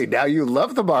coolest. Really? Now you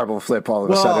love the Marvel flip all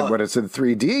of a sudden when it's in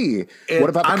 3D.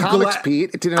 What about the comics, Pete?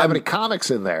 It didn't have any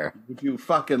comics in there. If you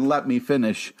fucking let me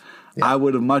finish. Yeah. I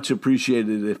would have much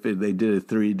appreciated if they did a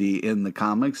 3D in the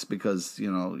comics because,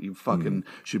 you know, you fucking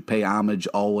should pay homage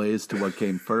always to what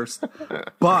came first.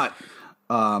 But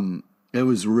it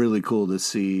was really cool to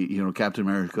see, you know, Captain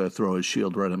America throw his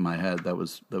shield right in my head. That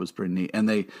was pretty neat. And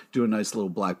they do a nice little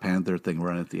Black Panther thing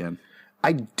right at the end.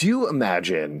 I do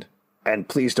imagine, and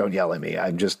please don't yell at me,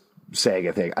 I'm just saying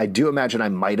a thing. I do imagine I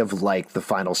might have liked the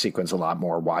final sequence a lot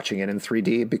more watching it in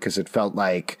 3D because it felt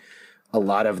like a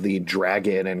lot of the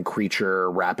dragon and creature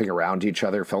wrapping around each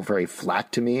other felt very flat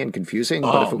to me and confusing.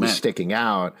 But if it was sticking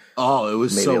out, it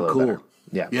was so cool.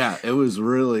 Better. Yeah, it was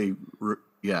really.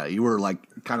 You were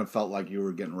like kind of felt like you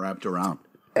were getting wrapped around.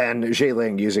 And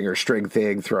Xialing using her string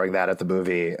thing, throwing that at the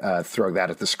movie, throwing that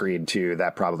at the screen too.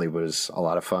 That probably was a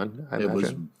lot of fun. I imagine.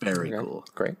 Was very cool.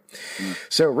 Great. Yeah.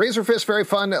 So Razor Fist, very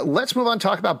fun. Let's move on and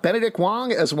talk about Benedict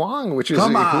Wong as Wong, which is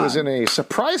who is in a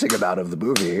surprising amount of the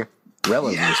movie.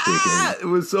 Relatively speaking, it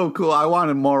was so cool. I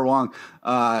wanted more Wong.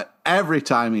 Every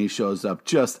time he shows up,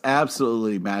 just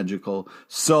absolutely magical.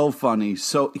 So funny.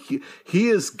 So he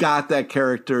has got that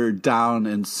character down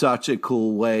in such a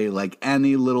cool way. Like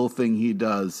any little thing he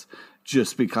does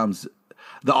just becomes.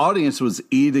 The audience was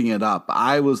eating it up.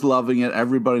 I was loving it.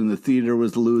 Everybody in the theater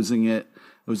was losing it.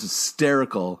 It was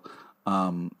hysterical.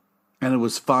 And it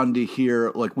was fun to hear,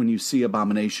 like, when you see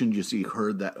Abomination, you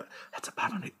heard that, that's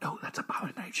Abomination. No, that's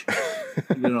Abomination.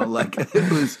 You know, like,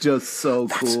 it was just so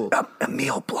cool.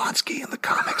 Emil Blonsky in the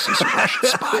comics is a Russian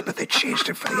spy, but they changed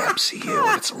it for the MCU,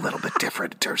 and it's a little bit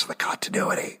different in terms of the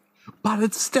continuity. But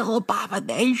it's still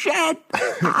Abomination.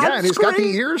 Yeah, and he's got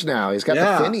the ears now. He's got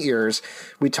the thin ears.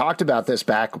 We talked about this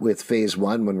back with Phase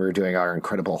 1 when we were doing our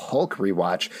Incredible Hulk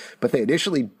rewatch, but they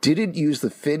initially didn't use the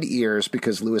fin ears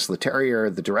because Louis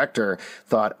Leterrier, the director,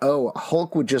 thought,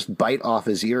 Hulk would just bite off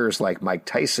his ears like Mike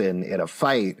Tyson in a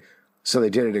fight. So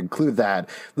they didn't include that.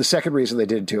 The second reason they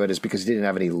didn't do it is because he didn't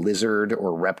have any lizard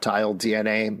or reptile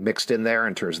DNA mixed in there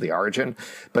in terms of the origin.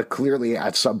 But clearly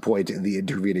at some point in the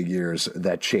intervening years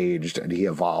that changed and he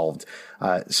evolved.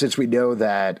 Since we know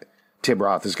that Tim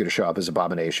Roth is going to show up as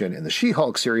Abomination in the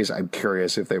She-Hulk series, I'm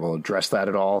curious if they will address that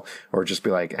at all or just be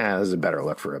like, this is a better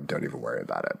look for him. Don't even worry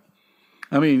about it.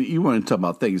 I mean, you want to talk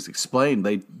about things explained.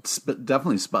 They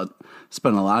definitely spent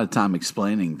a lot of time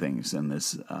explaining things in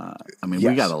this.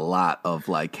 We got a lot of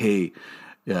like, hey,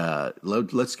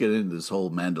 let's get into this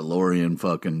whole Mandalorian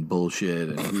fucking bullshit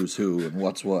and who's who and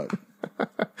what's what.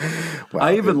 Well,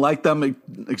 I even like them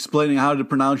explaining how to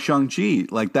pronounce Shang-Chi.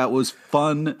 Like, that was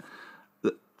fun,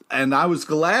 and I was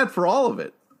glad for all of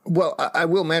it. Well, I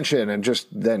will mention, and just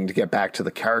then to get back to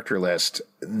the character list,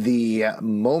 the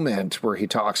moment where he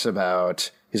talks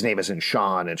about his name isn't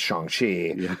Sean, it's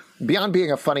Shang-Chi. Yeah. Beyond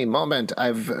being a funny moment,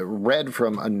 I've read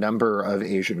from a number of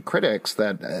Asian critics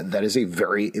that that is a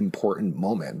very important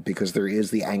moment because there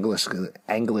is the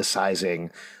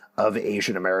anglicizing of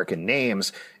Asian American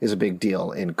names is a big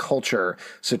deal in culture.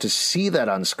 So to see that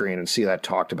on screen and see that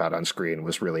talked about on screen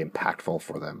was really impactful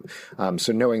for them.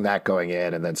 So knowing that going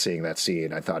in and then seeing that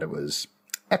scene, I thought it was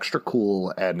extra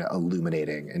cool and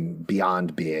illuminating and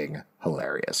beyond being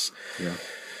hilarious. Yeah.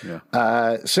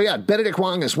 Benedict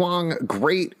Wong as Wong,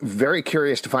 great. Very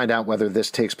curious to find out whether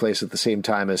this takes place at the same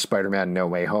time as Spider-Man No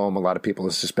Way Home. A lot of people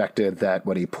have suspected that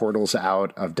when he portals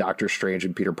out of Doctor Strange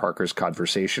and Peter Parker's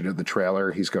conversation in the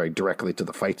trailer, he's going directly to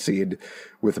the fight scene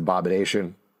with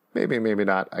Abomination. Maybe, maybe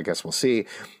not. I guess we'll see.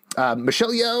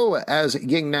 Michelle Yeoh as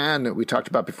Ying Nan, we talked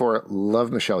about before.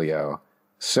 Love Michelle Yeoh.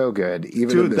 So good.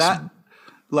 Even in this... that,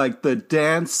 like the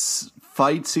dance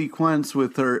fight sequence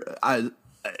with her...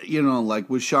 like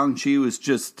with Shang-Chi was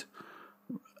just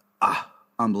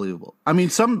unbelievable. I mean,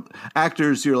 some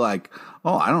actors you're like,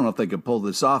 oh, I don't know if they could pull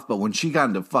this off, but when she got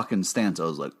into fucking stance, I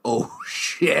was like, oh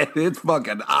shit, it's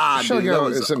fucking odd. Michelle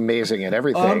Yeoh is amazing at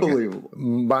everything. Unbelievable.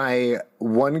 My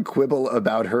one quibble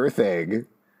about her thing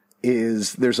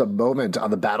is there's a moment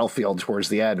on the battlefield towards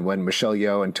the end when Michelle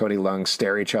Yeoh and Tony Leung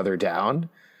stare each other down,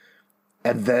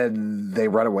 and then they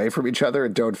run away from each other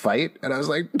and don't fight. And I was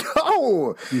like,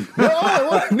 no,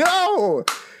 no,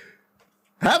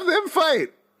 have them fight.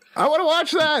 I want to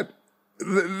watch that.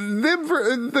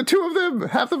 The two of them,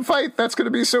 have them fight. That's going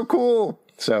to be so cool.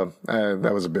 So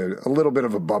that was a little bit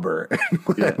of a bummer in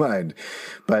my mind,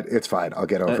 but it's fine. I'll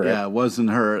get over it. Yeah, it wasn't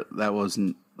her. That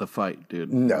wasn't the fight,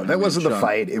 dude. No, that wasn't the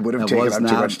fight. It would have taken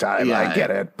up too much time. Yeah, I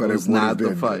get it, but it was not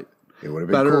the fight. It would have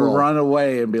been better cool. to run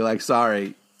away and be like,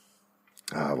 sorry.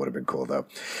 It would have been cool, though.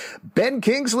 Ben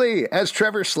Kingsley as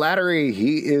Trevor Slattery.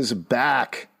 He is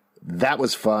back. That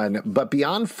was fun. But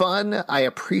beyond fun, I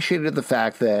appreciated the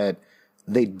fact that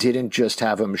they didn't just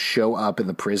have him show up in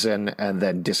the prison and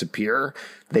then disappear.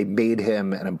 They made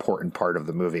him an important part of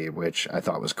the movie, which I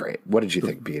thought was great. What did you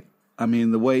think, Pete? I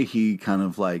mean, the way he kind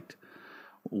of like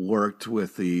worked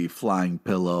with the flying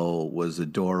pillow was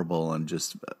adorable, and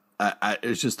just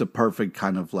it's just a perfect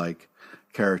kind of like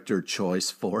character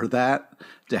choice for that,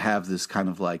 to have this kind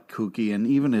of like kooky, and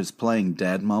even his playing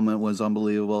dead moment was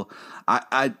unbelievable.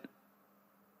 I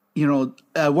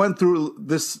went through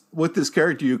this with this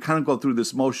character. You kind of go through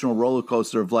this emotional roller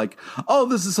coaster of like, oh,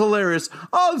 this is hilarious.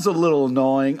 Oh, it's a little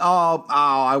annoying. Oh,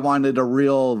 I wanted a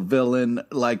real villain.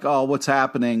 Like, oh, what's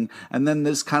happening? And then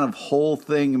this kind of whole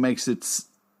thing makes it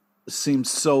seem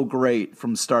so great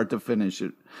from start to finish.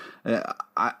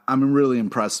 I'm really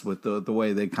impressed with the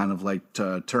way they kind of like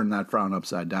turn that frown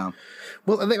upside down.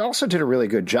 Well, and they also did a really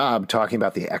good job talking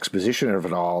about the exposition of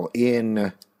it all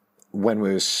in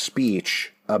Wenwu's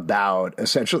speech about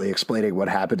essentially explaining what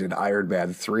happened in Iron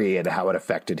Man 3 and how it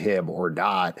affected him or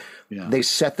not. Yeah. They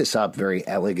set this up very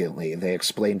elegantly. They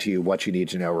explain to you what you need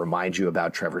to know, remind you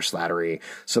about Trevor Slattery,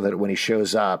 so that when he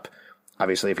shows up,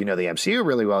 obviously, if you know the MCU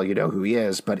really well, you know who he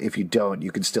is. But if you don't,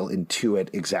 you can still intuit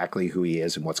exactly who he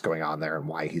is and what's going on there and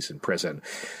why he's in prison.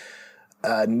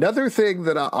 Another thing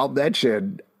that I'll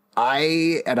mention,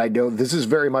 I know this is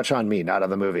very much on me, not on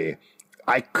the movie,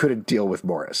 I couldn't deal with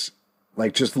Morris.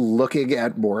 Like, just looking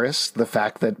at Morris, the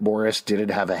fact that Morris didn't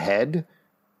have a head,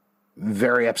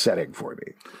 very upsetting for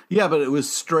me. Yeah, but it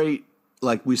was straight,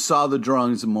 like, we saw the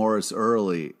drawings of Morris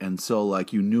early, and so,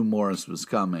 like, you knew Morris was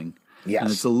coming. Yes.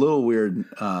 And it's a little weird,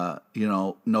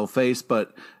 no face,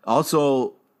 but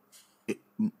also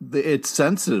it's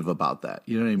sensitive about that.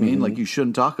 You know what I mean? Mm-hmm. Like, you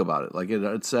shouldn't talk about it. Like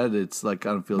it said, it's like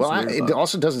kind of feels weird. It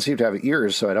also doesn't seem to have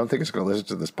ears, so I don't think it's going to listen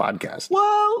to this podcast.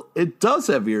 Well, it does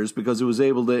have ears because it was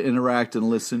able to interact and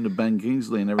listen to Ben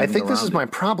Kingsley and everything. I think this is my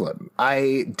problem.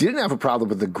 I didn't have a problem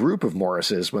with the group of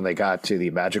Morrises when they got to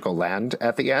the magical land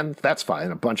at the end. That's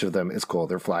fine. A bunch of them is cool.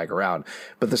 They're flying around.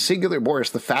 But the singular Morris,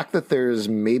 the fact that there's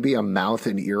maybe a mouth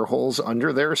and ear holes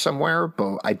under there somewhere,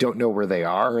 but I don't know where they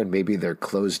are, and maybe they're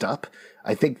closed up.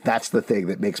 I think that's the thing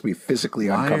that makes me physically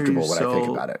uncomfortable when I think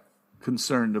about it.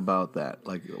 Concerned about that?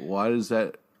 Like, why does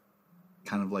that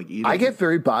kind of like eat? I get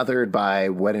very bothered by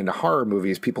when in horror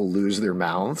movies people lose their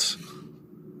mouths.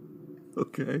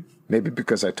 Okay. Maybe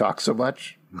because I talk so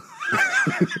much.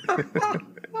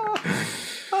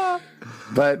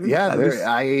 But yeah,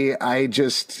 I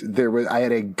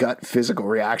had a gut physical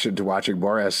reaction to watching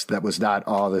Morris that was not,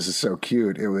 oh, this is so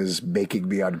cute. It was making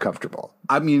me uncomfortable.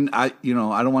 I mean, I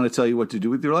don't want to tell you what to do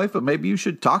with your life, but maybe you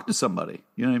should talk to somebody.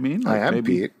 You know what I mean? Like, I am,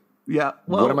 maybe, Pete. Yeah.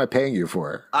 Well, what am I paying you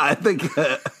for? I think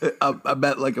I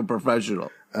meant like a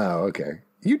professional. Oh, okay.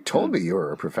 You told me you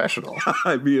were a professional.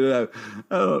 I mean,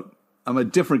 I'm a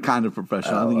different kind of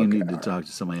professional. I think you need to talk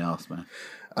to somebody else, man.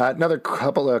 Another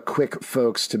couple of quick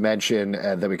folks to mention,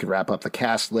 and then we can wrap up the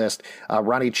cast list.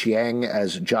 Ronnie Chieng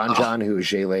as John, who is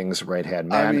Jay Ling's right-hand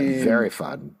man. I mean, very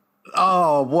fun.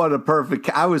 Oh, what a perfect...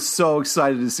 I was so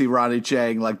excited to see Ronnie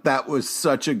Chieng. Like, that was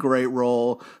such a great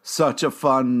role, such a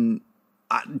fun...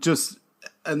 and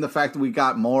the fact that we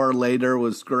got more later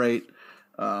was great.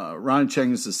 Ronnie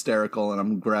Chieng is hysterical, and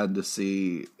I'm glad to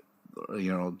see,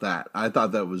 that. I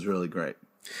thought that was really great.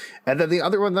 And then the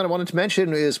other one that I wanted to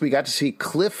mention is we got to see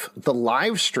Cliff, the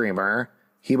live streamer.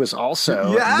 He was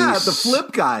also... the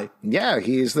flip guy. Yeah,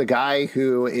 he's the guy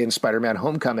who in Spider-Man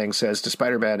Homecoming says to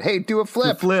Spider-Man, hey, do a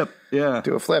flip. Do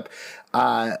a flip.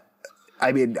 I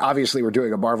mean, obviously we're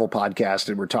doing a Marvel podcast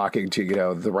and we're talking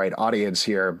to, the right audience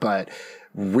here, but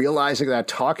realizing that,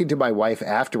 talking to my wife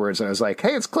afterwards, and I was like,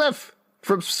 hey, it's Cliff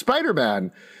from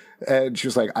Spider-Man. And she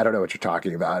was like, I don't know what you're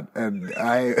talking about. And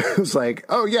I was like,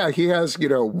 oh, yeah, he has,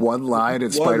 one line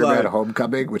in Spider-Man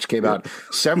Homecoming, which came out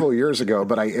several years ago,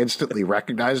 but I instantly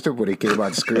recognized him when he came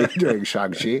on screen during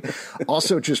Shang-Chi.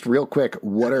 Also, just real quick,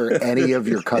 what are any of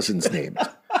your cousins named?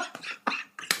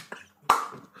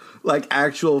 Like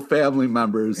actual family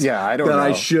members. Yeah, I don't know.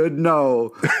 I should know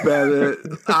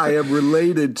that I am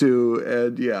related to.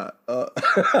 And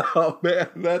oh man,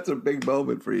 that's a big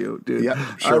moment for you, dude.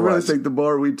 Yeah, sure I really think the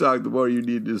more we talk, the more you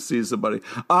need to see somebody.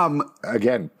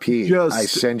 Again, Pete, I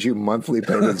send you monthly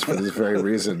payments for this very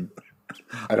reason.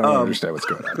 I don't understand what's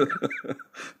going on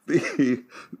here.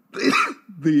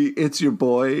 The It's Your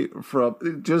Boy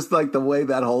from just like the way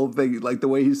that whole thing, like the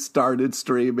way he started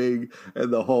streaming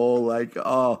and the whole like,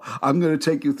 oh, I'm going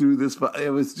to take you through this. It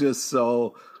was just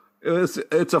so,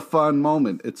 it's a fun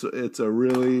moment. It's a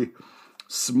really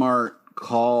smart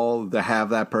call to have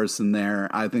that person there.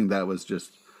 I think that was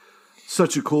just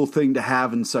such a cool thing to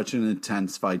have in such an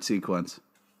intense fight sequence.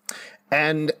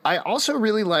 And I also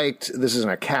really liked, this isn't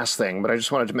a cast thing, but I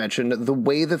just wanted to mention the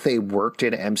way that they worked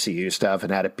in MCU stuff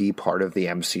and had it be part of the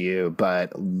MCU,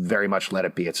 but very much let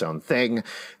it be its own thing.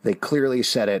 They clearly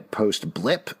said it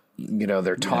post-blip.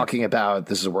 They're talking about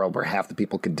this is a world where half the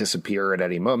people can disappear at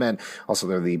any moment. Also,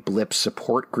 there are the Blip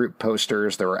support group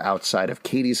posters that were outside of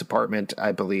Katie's apartment,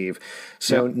 I believe.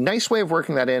 So nice way of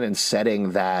working that in and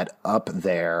setting that up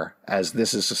there as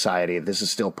this is society. This is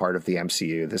still part of the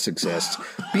MCU. This exists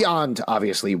beyond,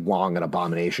 obviously, Wong and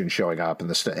Abomination showing up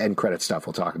and the end credit stuff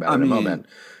we'll talk about in a moment.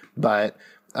 But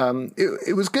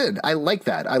it was good. I like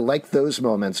that. I like those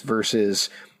moments versus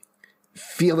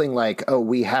feeling like, oh,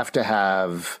 we have to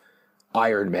have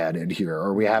Iron Man in here,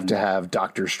 or we have to have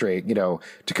Doctor Strange,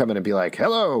 to come in and be like,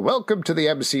 hello, welcome to the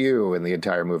MCU in the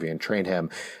entire movie and train him.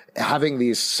 Having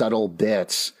these subtle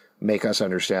bits make us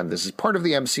understand this is part of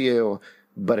the MCU,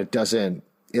 but it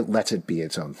lets it be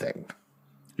its own thing.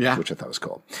 Yeah. Which I thought was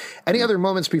cool. Any other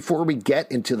moments before we get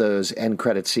into those end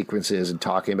credit sequences and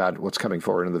talking about what's coming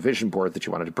forward in the vision board that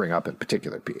you wanted to bring up in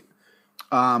particular, Pete?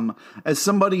 As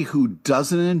somebody who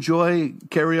doesn't enjoy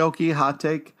karaoke, hot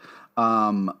take,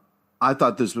 I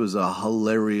thought this was a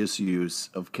hilarious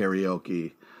use of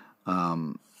karaoke.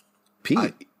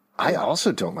 Pete, I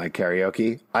also don't like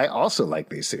karaoke. I also like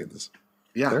these scenes.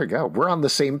 Yeah. There we go. We're on the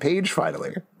same page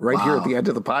finally, right here at the end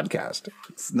of the podcast.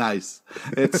 It's nice.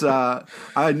 It's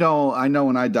I know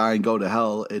when I die and go to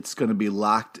hell, it's going to be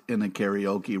locked in a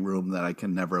karaoke room that I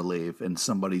can never leave, and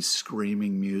somebody's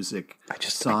screaming music. I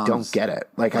don't get it.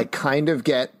 Like I kind of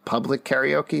get public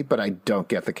karaoke, but I don't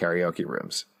get the karaoke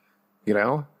rooms.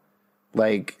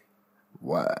 Like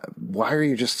why are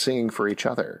you just singing for each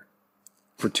other?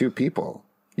 For two people.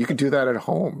 You can do that at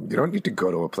home. You don't need to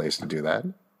go to a place to do that.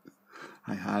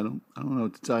 I don't know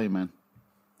what to tell you, man.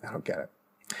 I don't get it.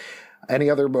 Any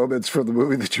other moments from the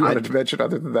movie that you wanted to mention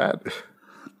other than that?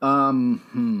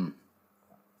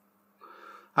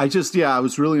 I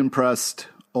was really impressed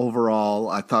overall.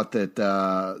 I thought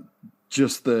that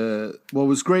what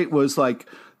was great was like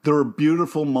there were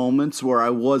beautiful moments where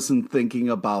I wasn't thinking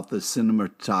about the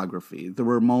cinematography. There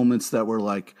were moments that were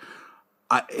like,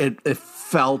 it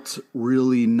felt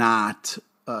really not,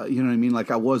 you know what I mean?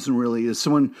 Like I wasn't really, as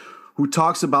someone who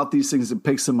talks about these things and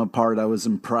picks them apart, I was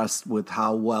impressed with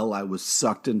how well I was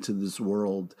sucked into this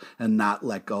world and not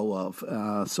let go of.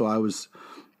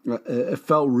 It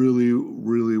felt really,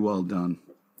 really well done.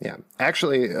 Yeah.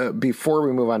 Actually, before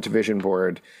we move on to Vision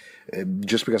Board,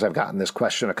 just because I've gotten this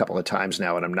question a couple of times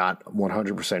now and I'm not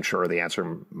 100% sure of the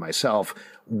answer myself,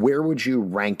 where would you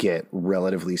rank it,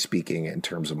 relatively speaking, in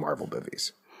terms of Marvel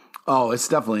movies? Oh, it's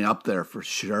definitely up there for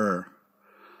sure.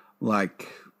 Like,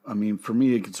 I mean, for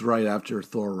me, it's right after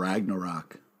Thor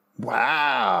Ragnarok.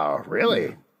 Wow.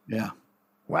 Really? Yeah.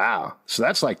 Wow. So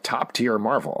that's like top tier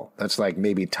Marvel. That's like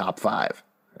maybe top 5.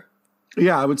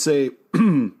 Yeah, I would say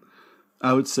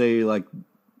like,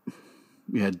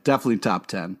 yeah, definitely top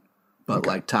 10, but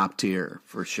like top tier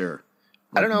for sure.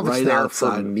 Like I don't know if it's there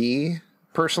for me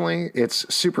personally.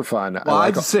 It's super fun. Well,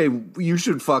 I'd say you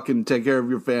should fucking take care of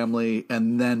your family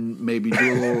and then maybe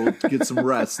do a little, get some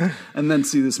rest, and then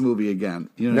see this movie again.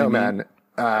 You know what I mean?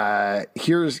 Man.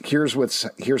 Here's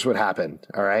what happened.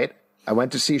 All right, I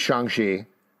went to see Shang-Chi.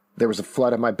 There was a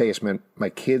flood in my basement. My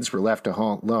kids were left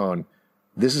alone.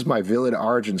 This is my villain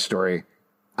origin story.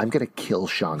 I'm going to kill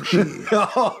Shang-Chi.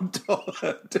 Oh,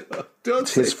 don't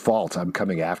it's his fault. I'm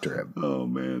coming after him. Oh,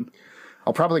 man.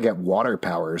 I'll probably get water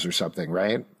powers or something,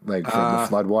 right? Like from the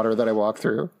flood water that I walk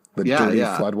through. The dirty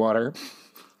flood water.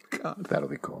 God. That'll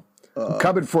be cool. I'm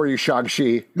coming for you,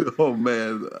 Shang-Chi. Oh,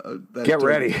 man. Get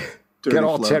ready. Get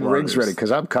all 10 rings ready,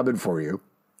 because I'm coming for you.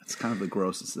 It's kind of the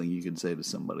grossest thing you could say to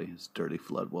somebody is dirty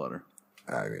flood water.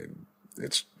 I mean,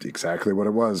 it's exactly what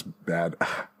it was, bad.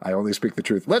 I only speak the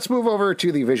truth. Let's move over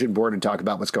to the vision board and talk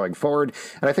about what's going forward.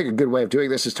 And I think a good way of doing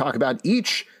this is talk about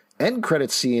each end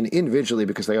credits scene individually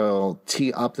because they all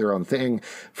tee up their own thing.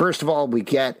 First of all, we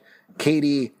get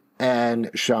Katie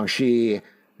and Shang-Chi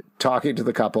talking to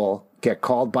the couple, get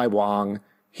called by Wong.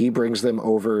 He brings them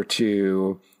over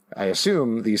to, I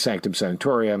assume, the Sanctum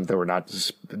Sanctorum, that were not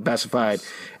specified,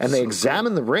 and they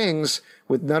examine the rings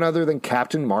with none other than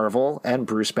Captain Marvel and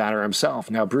Bruce Banner himself.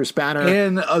 Now, Bruce Banner...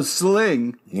 in a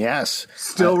sling. Yes.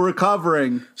 Still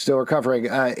recovering. Still recovering.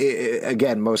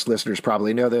 Again, most listeners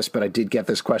probably know this, but I did get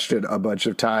this question a bunch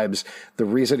of times. The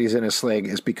reason he's in a sling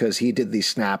is because he did the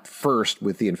snap first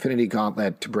with the Infinity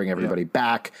Gauntlet to bring everybody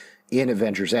back in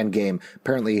Avengers Endgame.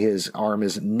 Apparently his arm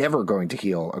is never going to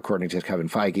heal, according to Kevin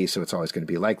Feige, so it's always going to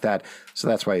be like that. So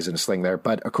that's why he's in a sling there.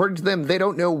 But according to them, they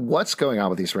don't know what's going on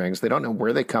with these rings. They don't know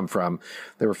where they come from.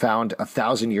 They were found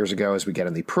 1,000 years ago, as we get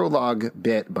in the prologue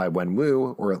bit, by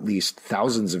Wenwu, or at least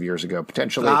thousands of years ago,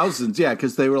 potentially. Thousands, yeah,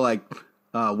 because they were like,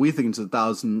 we think it's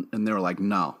 1,000, and they were like,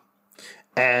 no.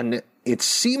 And it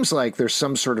seems like there's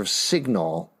some sort of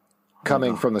signal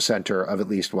coming from the center of at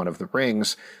least one of the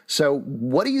rings. So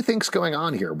what do you think's going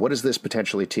on here? What is this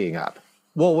potentially teeing up?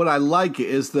 Well, what I like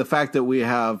is the fact that we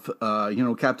have,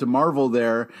 Captain Marvel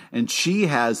there, and she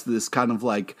has this kind of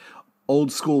like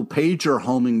old school pager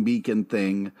homing beacon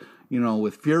thing,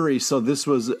 with Fury. So this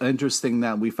was interesting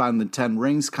that we found the 10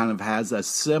 Rings kind of has a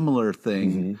similar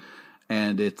thing. Mm-hmm.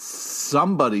 And it's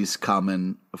somebody's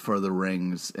coming for the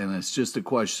rings. And it's just a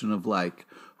question of like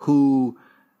who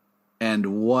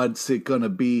and what's it going to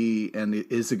be, and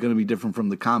is it going to be different from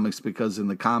the comics? Because in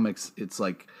the comics, it's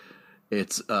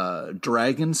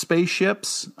dragon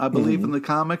spaceships, I believe, in the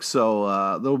comics. So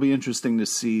that'll be interesting to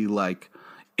see, like,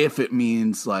 if it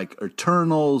means, like,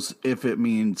 Eternals, if it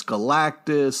means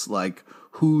Galactus, like,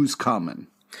 who's coming.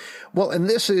 Well, and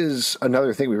this is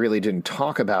another thing we really didn't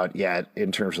talk about yet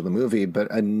in terms of the movie,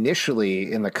 but initially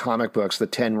in the comic books, the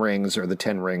 10 Rings are the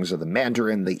 10 Rings of the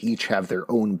Mandarin. They each have their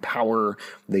own power.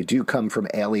 They do come from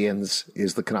aliens,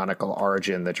 is the canonical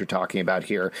origin that you're talking about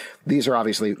here. These are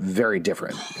obviously very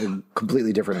different,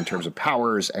 completely different in terms of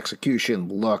powers, execution,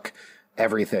 look,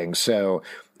 everything. So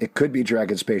it could be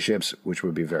dragon spaceships, which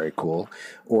would be very cool,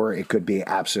 or it could be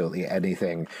absolutely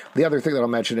anything. The other thing that I'll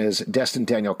mention is Destin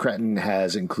Daniel Cretton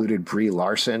has included Brie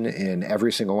Larson in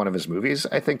every single one of his movies,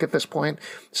 I think, at this point.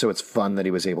 So it's fun that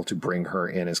he was able to bring her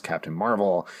in as Captain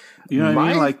Marvel. You know what I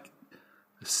mean? Like,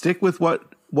 stick with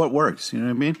what works. You know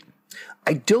what I mean?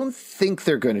 I don't think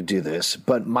they're going to do this,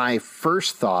 but my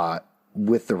first thought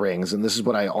with the rings, and this is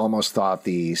what I almost thought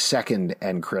the second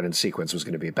end credit sequence was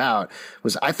going to be about,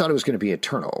 was I thought it was going to be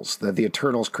Eternals, that the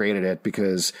Eternals created it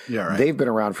because they've been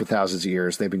around for thousands of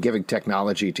years. They've been giving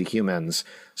technology to humans,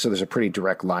 so there's a pretty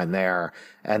direct line there,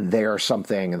 and they are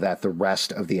something that the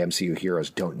rest of the MCU heroes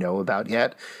don't know about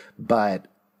yet. But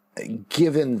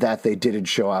given that they didn't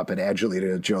show up and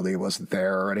Angelina Jolie wasn't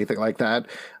there or anything like that,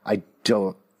 I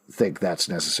don't think that's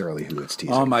necessarily who it's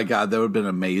teasing. Oh my God, that would have been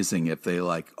amazing if they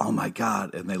like, oh my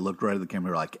God, and they looked right at the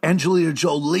camera like, Angelina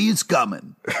Jolie's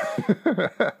coming.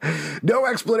 No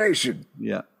explanation.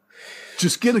 Yeah.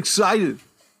 Just get excited.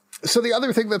 So the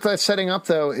other thing that that's setting up,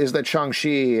 though, is that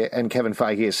Shang-Chi, and Kevin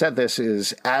Feige has said this,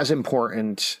 is as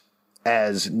important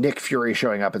as Nick Fury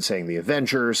showing up and saying the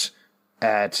Avengers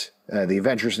at the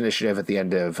Avengers Initiative at the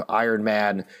end of Iron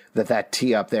Man, that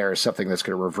tee up there is something that's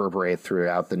going to reverberate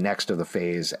throughout the next of the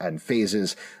phase and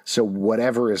phases. So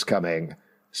whatever is coming,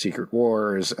 Secret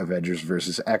Wars, Avengers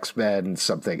versus X-Men,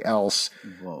 something else,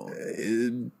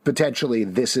 potentially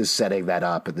this is setting that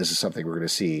up, and this is something we're going to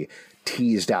see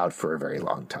teased out for a very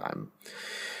long time.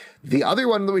 The other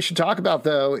one that we should talk about,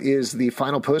 though, is the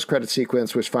final post-credit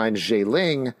sequence, which finds Zhe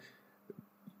Ling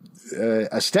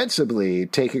ostensibly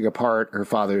taking apart her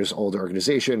father's old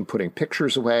organization, putting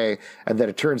pictures away, and then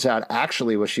it turns out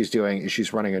actually what she's doing is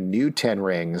she's running a new 10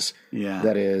 Rings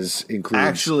that includes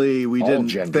actually we didn't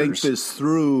genders. Think this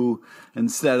through.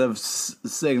 Instead of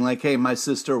saying like, hey, my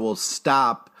sister will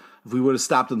stop. If we would have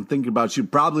stopped and think about, she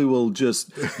probably will just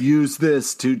use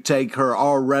this to take her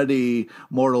already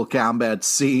Mortal Kombat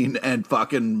scene and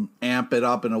fucking amp it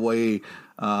up in a way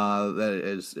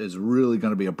that is really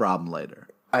going to be a problem later.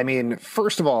 I mean,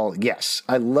 first of all, yes,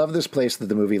 I love this place that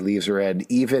the movie leaves her in,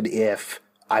 even if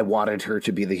I wanted her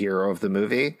to be the hero of the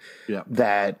movie. Yeah.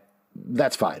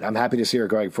 That's fine. I'm happy to see her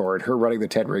going forward. Her running the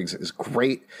 10 Rings is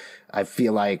great. I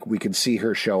feel like we can see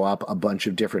her show up a bunch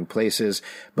of different places.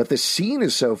 But the scene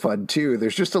is so fun, too.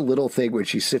 There's just a little thing when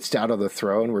she sits down on the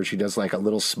throne where she does like a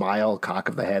little smile, cock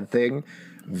of the head thing.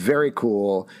 Very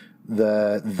cool.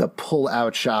 the pull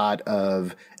out shot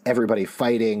of everybody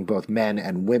fighting, both men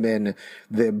and women,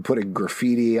 them putting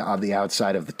graffiti on the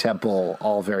outside of the temple,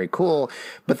 all very cool.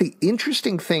 But the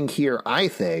interesting thing here, I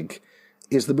think,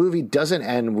 is the movie doesn't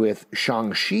end with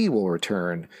Shang-Chi will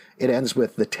return. It ends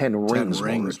with the Ten Rings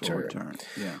will return.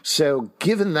 Yeah. So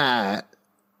given that,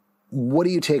 what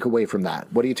do you take away from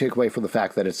that? What do you take away from the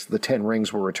fact that it's the Ten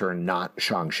Rings will return, not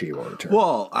Shang-Chi will return?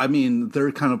 Well, I mean,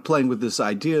 they're kind of playing with this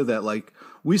idea that, like,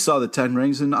 we saw the 10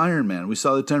 rings in Iron Man. We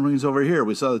saw the 10 rings over here.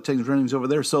 We saw the 10 rings over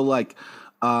there. So, like,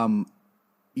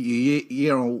 you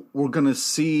know, we're going to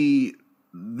see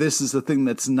this is the thing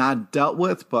that's not dealt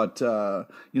with, but,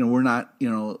 you know, we're not, you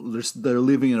know, they're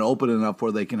leaving it open enough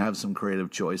where they can have some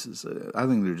creative choices. I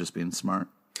think they're just being smart.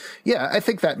 Yeah, I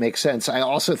think that makes sense. I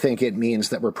also think it means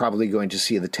that we're probably going to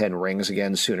see the 10 Rings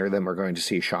again sooner than we're going to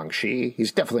see Shang-Chi.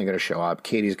 He's definitely going to show up.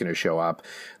 Katie's going to show up.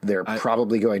 They're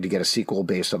probably going to get a sequel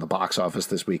based on the box office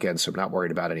this weekend, so I'm not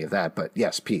worried about any of that. But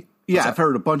yes, Pete. Yeah, I've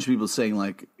heard a bunch of people saying,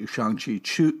 like, Shang-Chi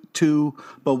 2,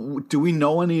 but do we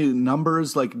know any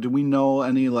numbers? Like, do we know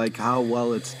any, like, how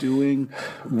well it's doing?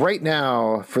 Right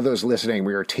now, for those listening,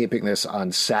 we are taping this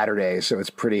on Saturday, so it's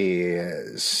pretty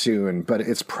soon, but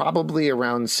it's probably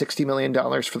around $60 million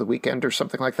for the weekend or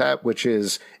something like that, which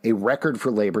is a record for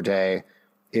Labor Day.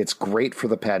 It's great for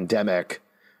the pandemic.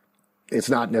 It's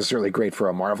not necessarily great for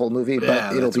a Marvel movie,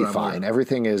 but it'll be fine.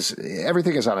 Everything is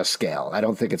on a scale. I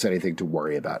don't think it's anything to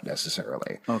worry about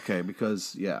necessarily. Okay,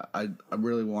 because I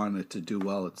really wanted it to do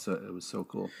well. It was so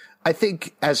cool. I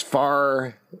think as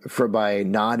far from my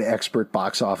non-expert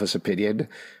box office opinion,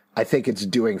 I think it's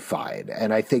doing fine,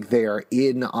 and I think they are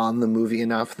in on the movie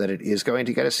enough that it is going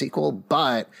to get a sequel.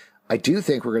 But I do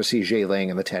think we're going to see Jay Ling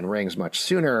and the 10 Rings much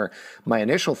sooner. My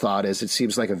initial thought is it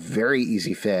seems like a very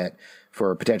easy fit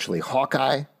for potentially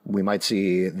Hawkeye. We might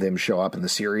see them show up in the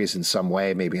series in some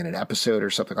way, maybe in an episode or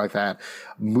something like that.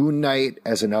 Moon Knight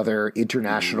as another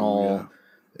international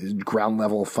ground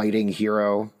level fighting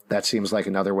hero. That seems like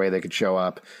another way they could show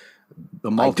up. The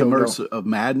Multiverse of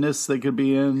Madness they could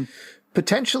be in.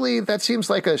 Potentially, that seems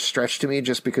like a stretch to me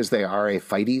just because they are a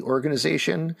fighty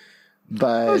organization.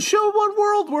 But show one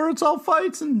world where it's all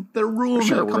fights and they're ruling.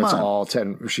 Sure, where it's all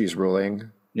 10, she's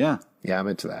ruling. Yeah. Yeah, I'm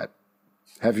into that.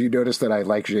 Have you noticed that I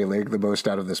like Jay Ling the most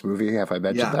out of this movie? Have I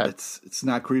mentioned that? It's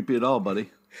not creepy at all, buddy.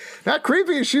 Not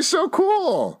creepy. She's so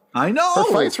cool. I know.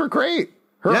 Her fights were great.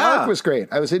 Her arc was great.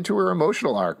 I was into her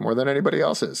emotional arc more than anybody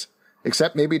else's,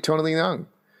 except maybe Tony Leung.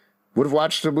 Would have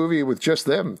watched a movie with just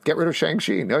them. Get rid of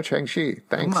Shang-Chi. No Shang-Chi.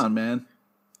 Thanks. Come on, man.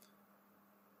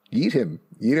 Eat him.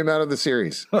 Eat him out of the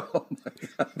series. Oh my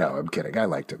God. No, I'm kidding. I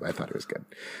liked him. I thought it was good.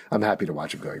 I'm happy to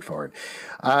watch him going forward.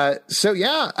 So,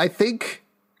 yeah, I think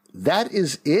that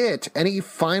is it. Any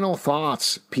final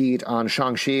thoughts, Pete, on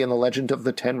Shang-Chi and the Legend of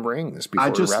the Ten Rings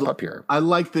before we wrap up here? I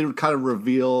like the kind of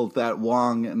reveal that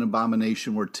Wong and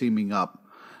Abomination were teaming up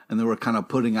and they were kind of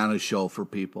putting on a show for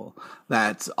people.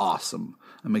 That's awesome.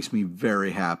 It makes me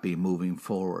very happy moving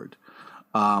forward.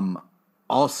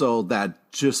 Also,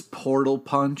 that just portal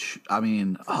punch. I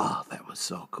mean, that was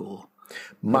so cool.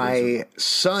 My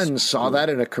son saw that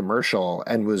in a commercial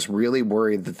and was really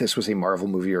worried that this was a Marvel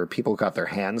movie or people got their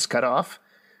hands cut off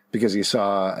because he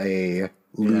saw a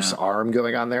loose arm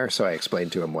going on there. So I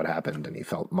explained to him what happened and he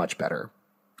felt much better.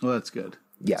 Well, that's good.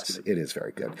 Yes, it is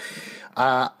very good.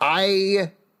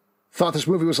 I thought this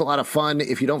movie was a lot of fun.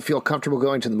 If you don't feel comfortable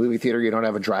going to the movie theater, you don't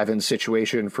have a drive-in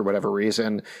situation for whatever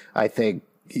reason, I think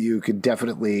you could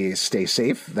definitely stay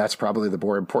safe. That's probably the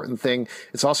more important thing.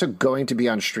 It's also going to be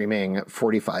on streaming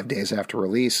 45 days after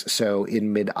release. So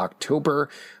in mid-October,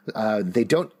 they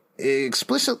don't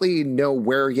explicitly know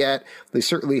where yet. They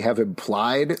certainly have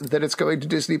implied that it's going to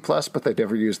Disney Plus, but they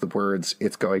never used the words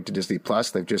it's going to Disney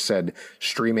Plus. They've just said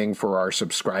streaming for our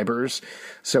subscribers.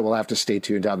 So we'll have to stay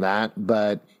tuned on that.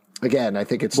 But again, I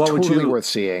think it's totally worth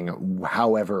seeing.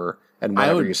 However, and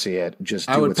whenever you see it, just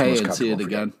do what's most comfortable. I would pay and see it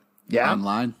again. Yeah.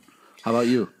 Online. How about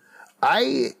you?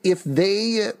 If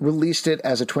they released it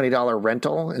as a $20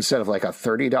 rental instead of like a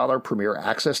 $30 Premier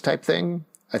Access type thing,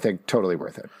 I think totally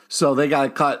worth it. So they got to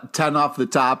cut 10 off the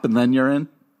top and then you're in?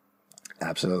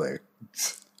 Absolutely.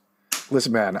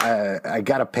 Listen, man, I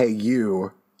got to pay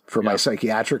you for my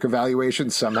psychiatric evaluation.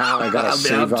 Somehow I got to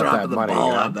save up that money.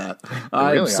 On that.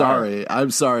 I'm sorry.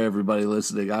 I'm sorry, everybody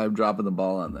listening. I'm dropping the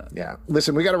ball on that. Yeah.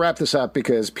 Listen, we got to wrap this up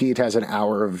because Pete has an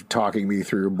hour of talking me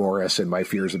through Morris and my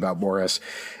fears about Morris.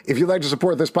 If you'd like to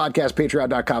support this podcast,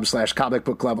 patreon.com/Comic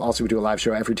Book Club. Also, we do a live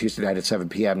show every Tuesday night at 7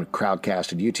 p.m.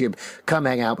 Crowdcast and YouTube. Come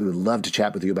hang out. We would love to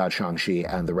chat with you about Shang-Chi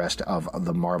and the rest of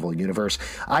the Marvel Universe.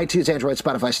 iTunes, Android,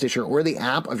 Spotify, Stitcher, or the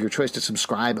app of your choice to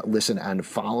subscribe, listen, and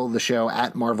follow the show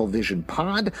at Marvel Marvel Vision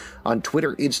Pod on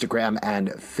Twitter, Instagram, and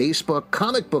Facebook,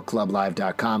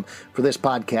 comicbookclublive.com for this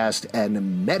podcast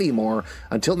and many more.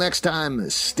 Until next time,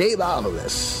 stay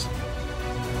marvelous.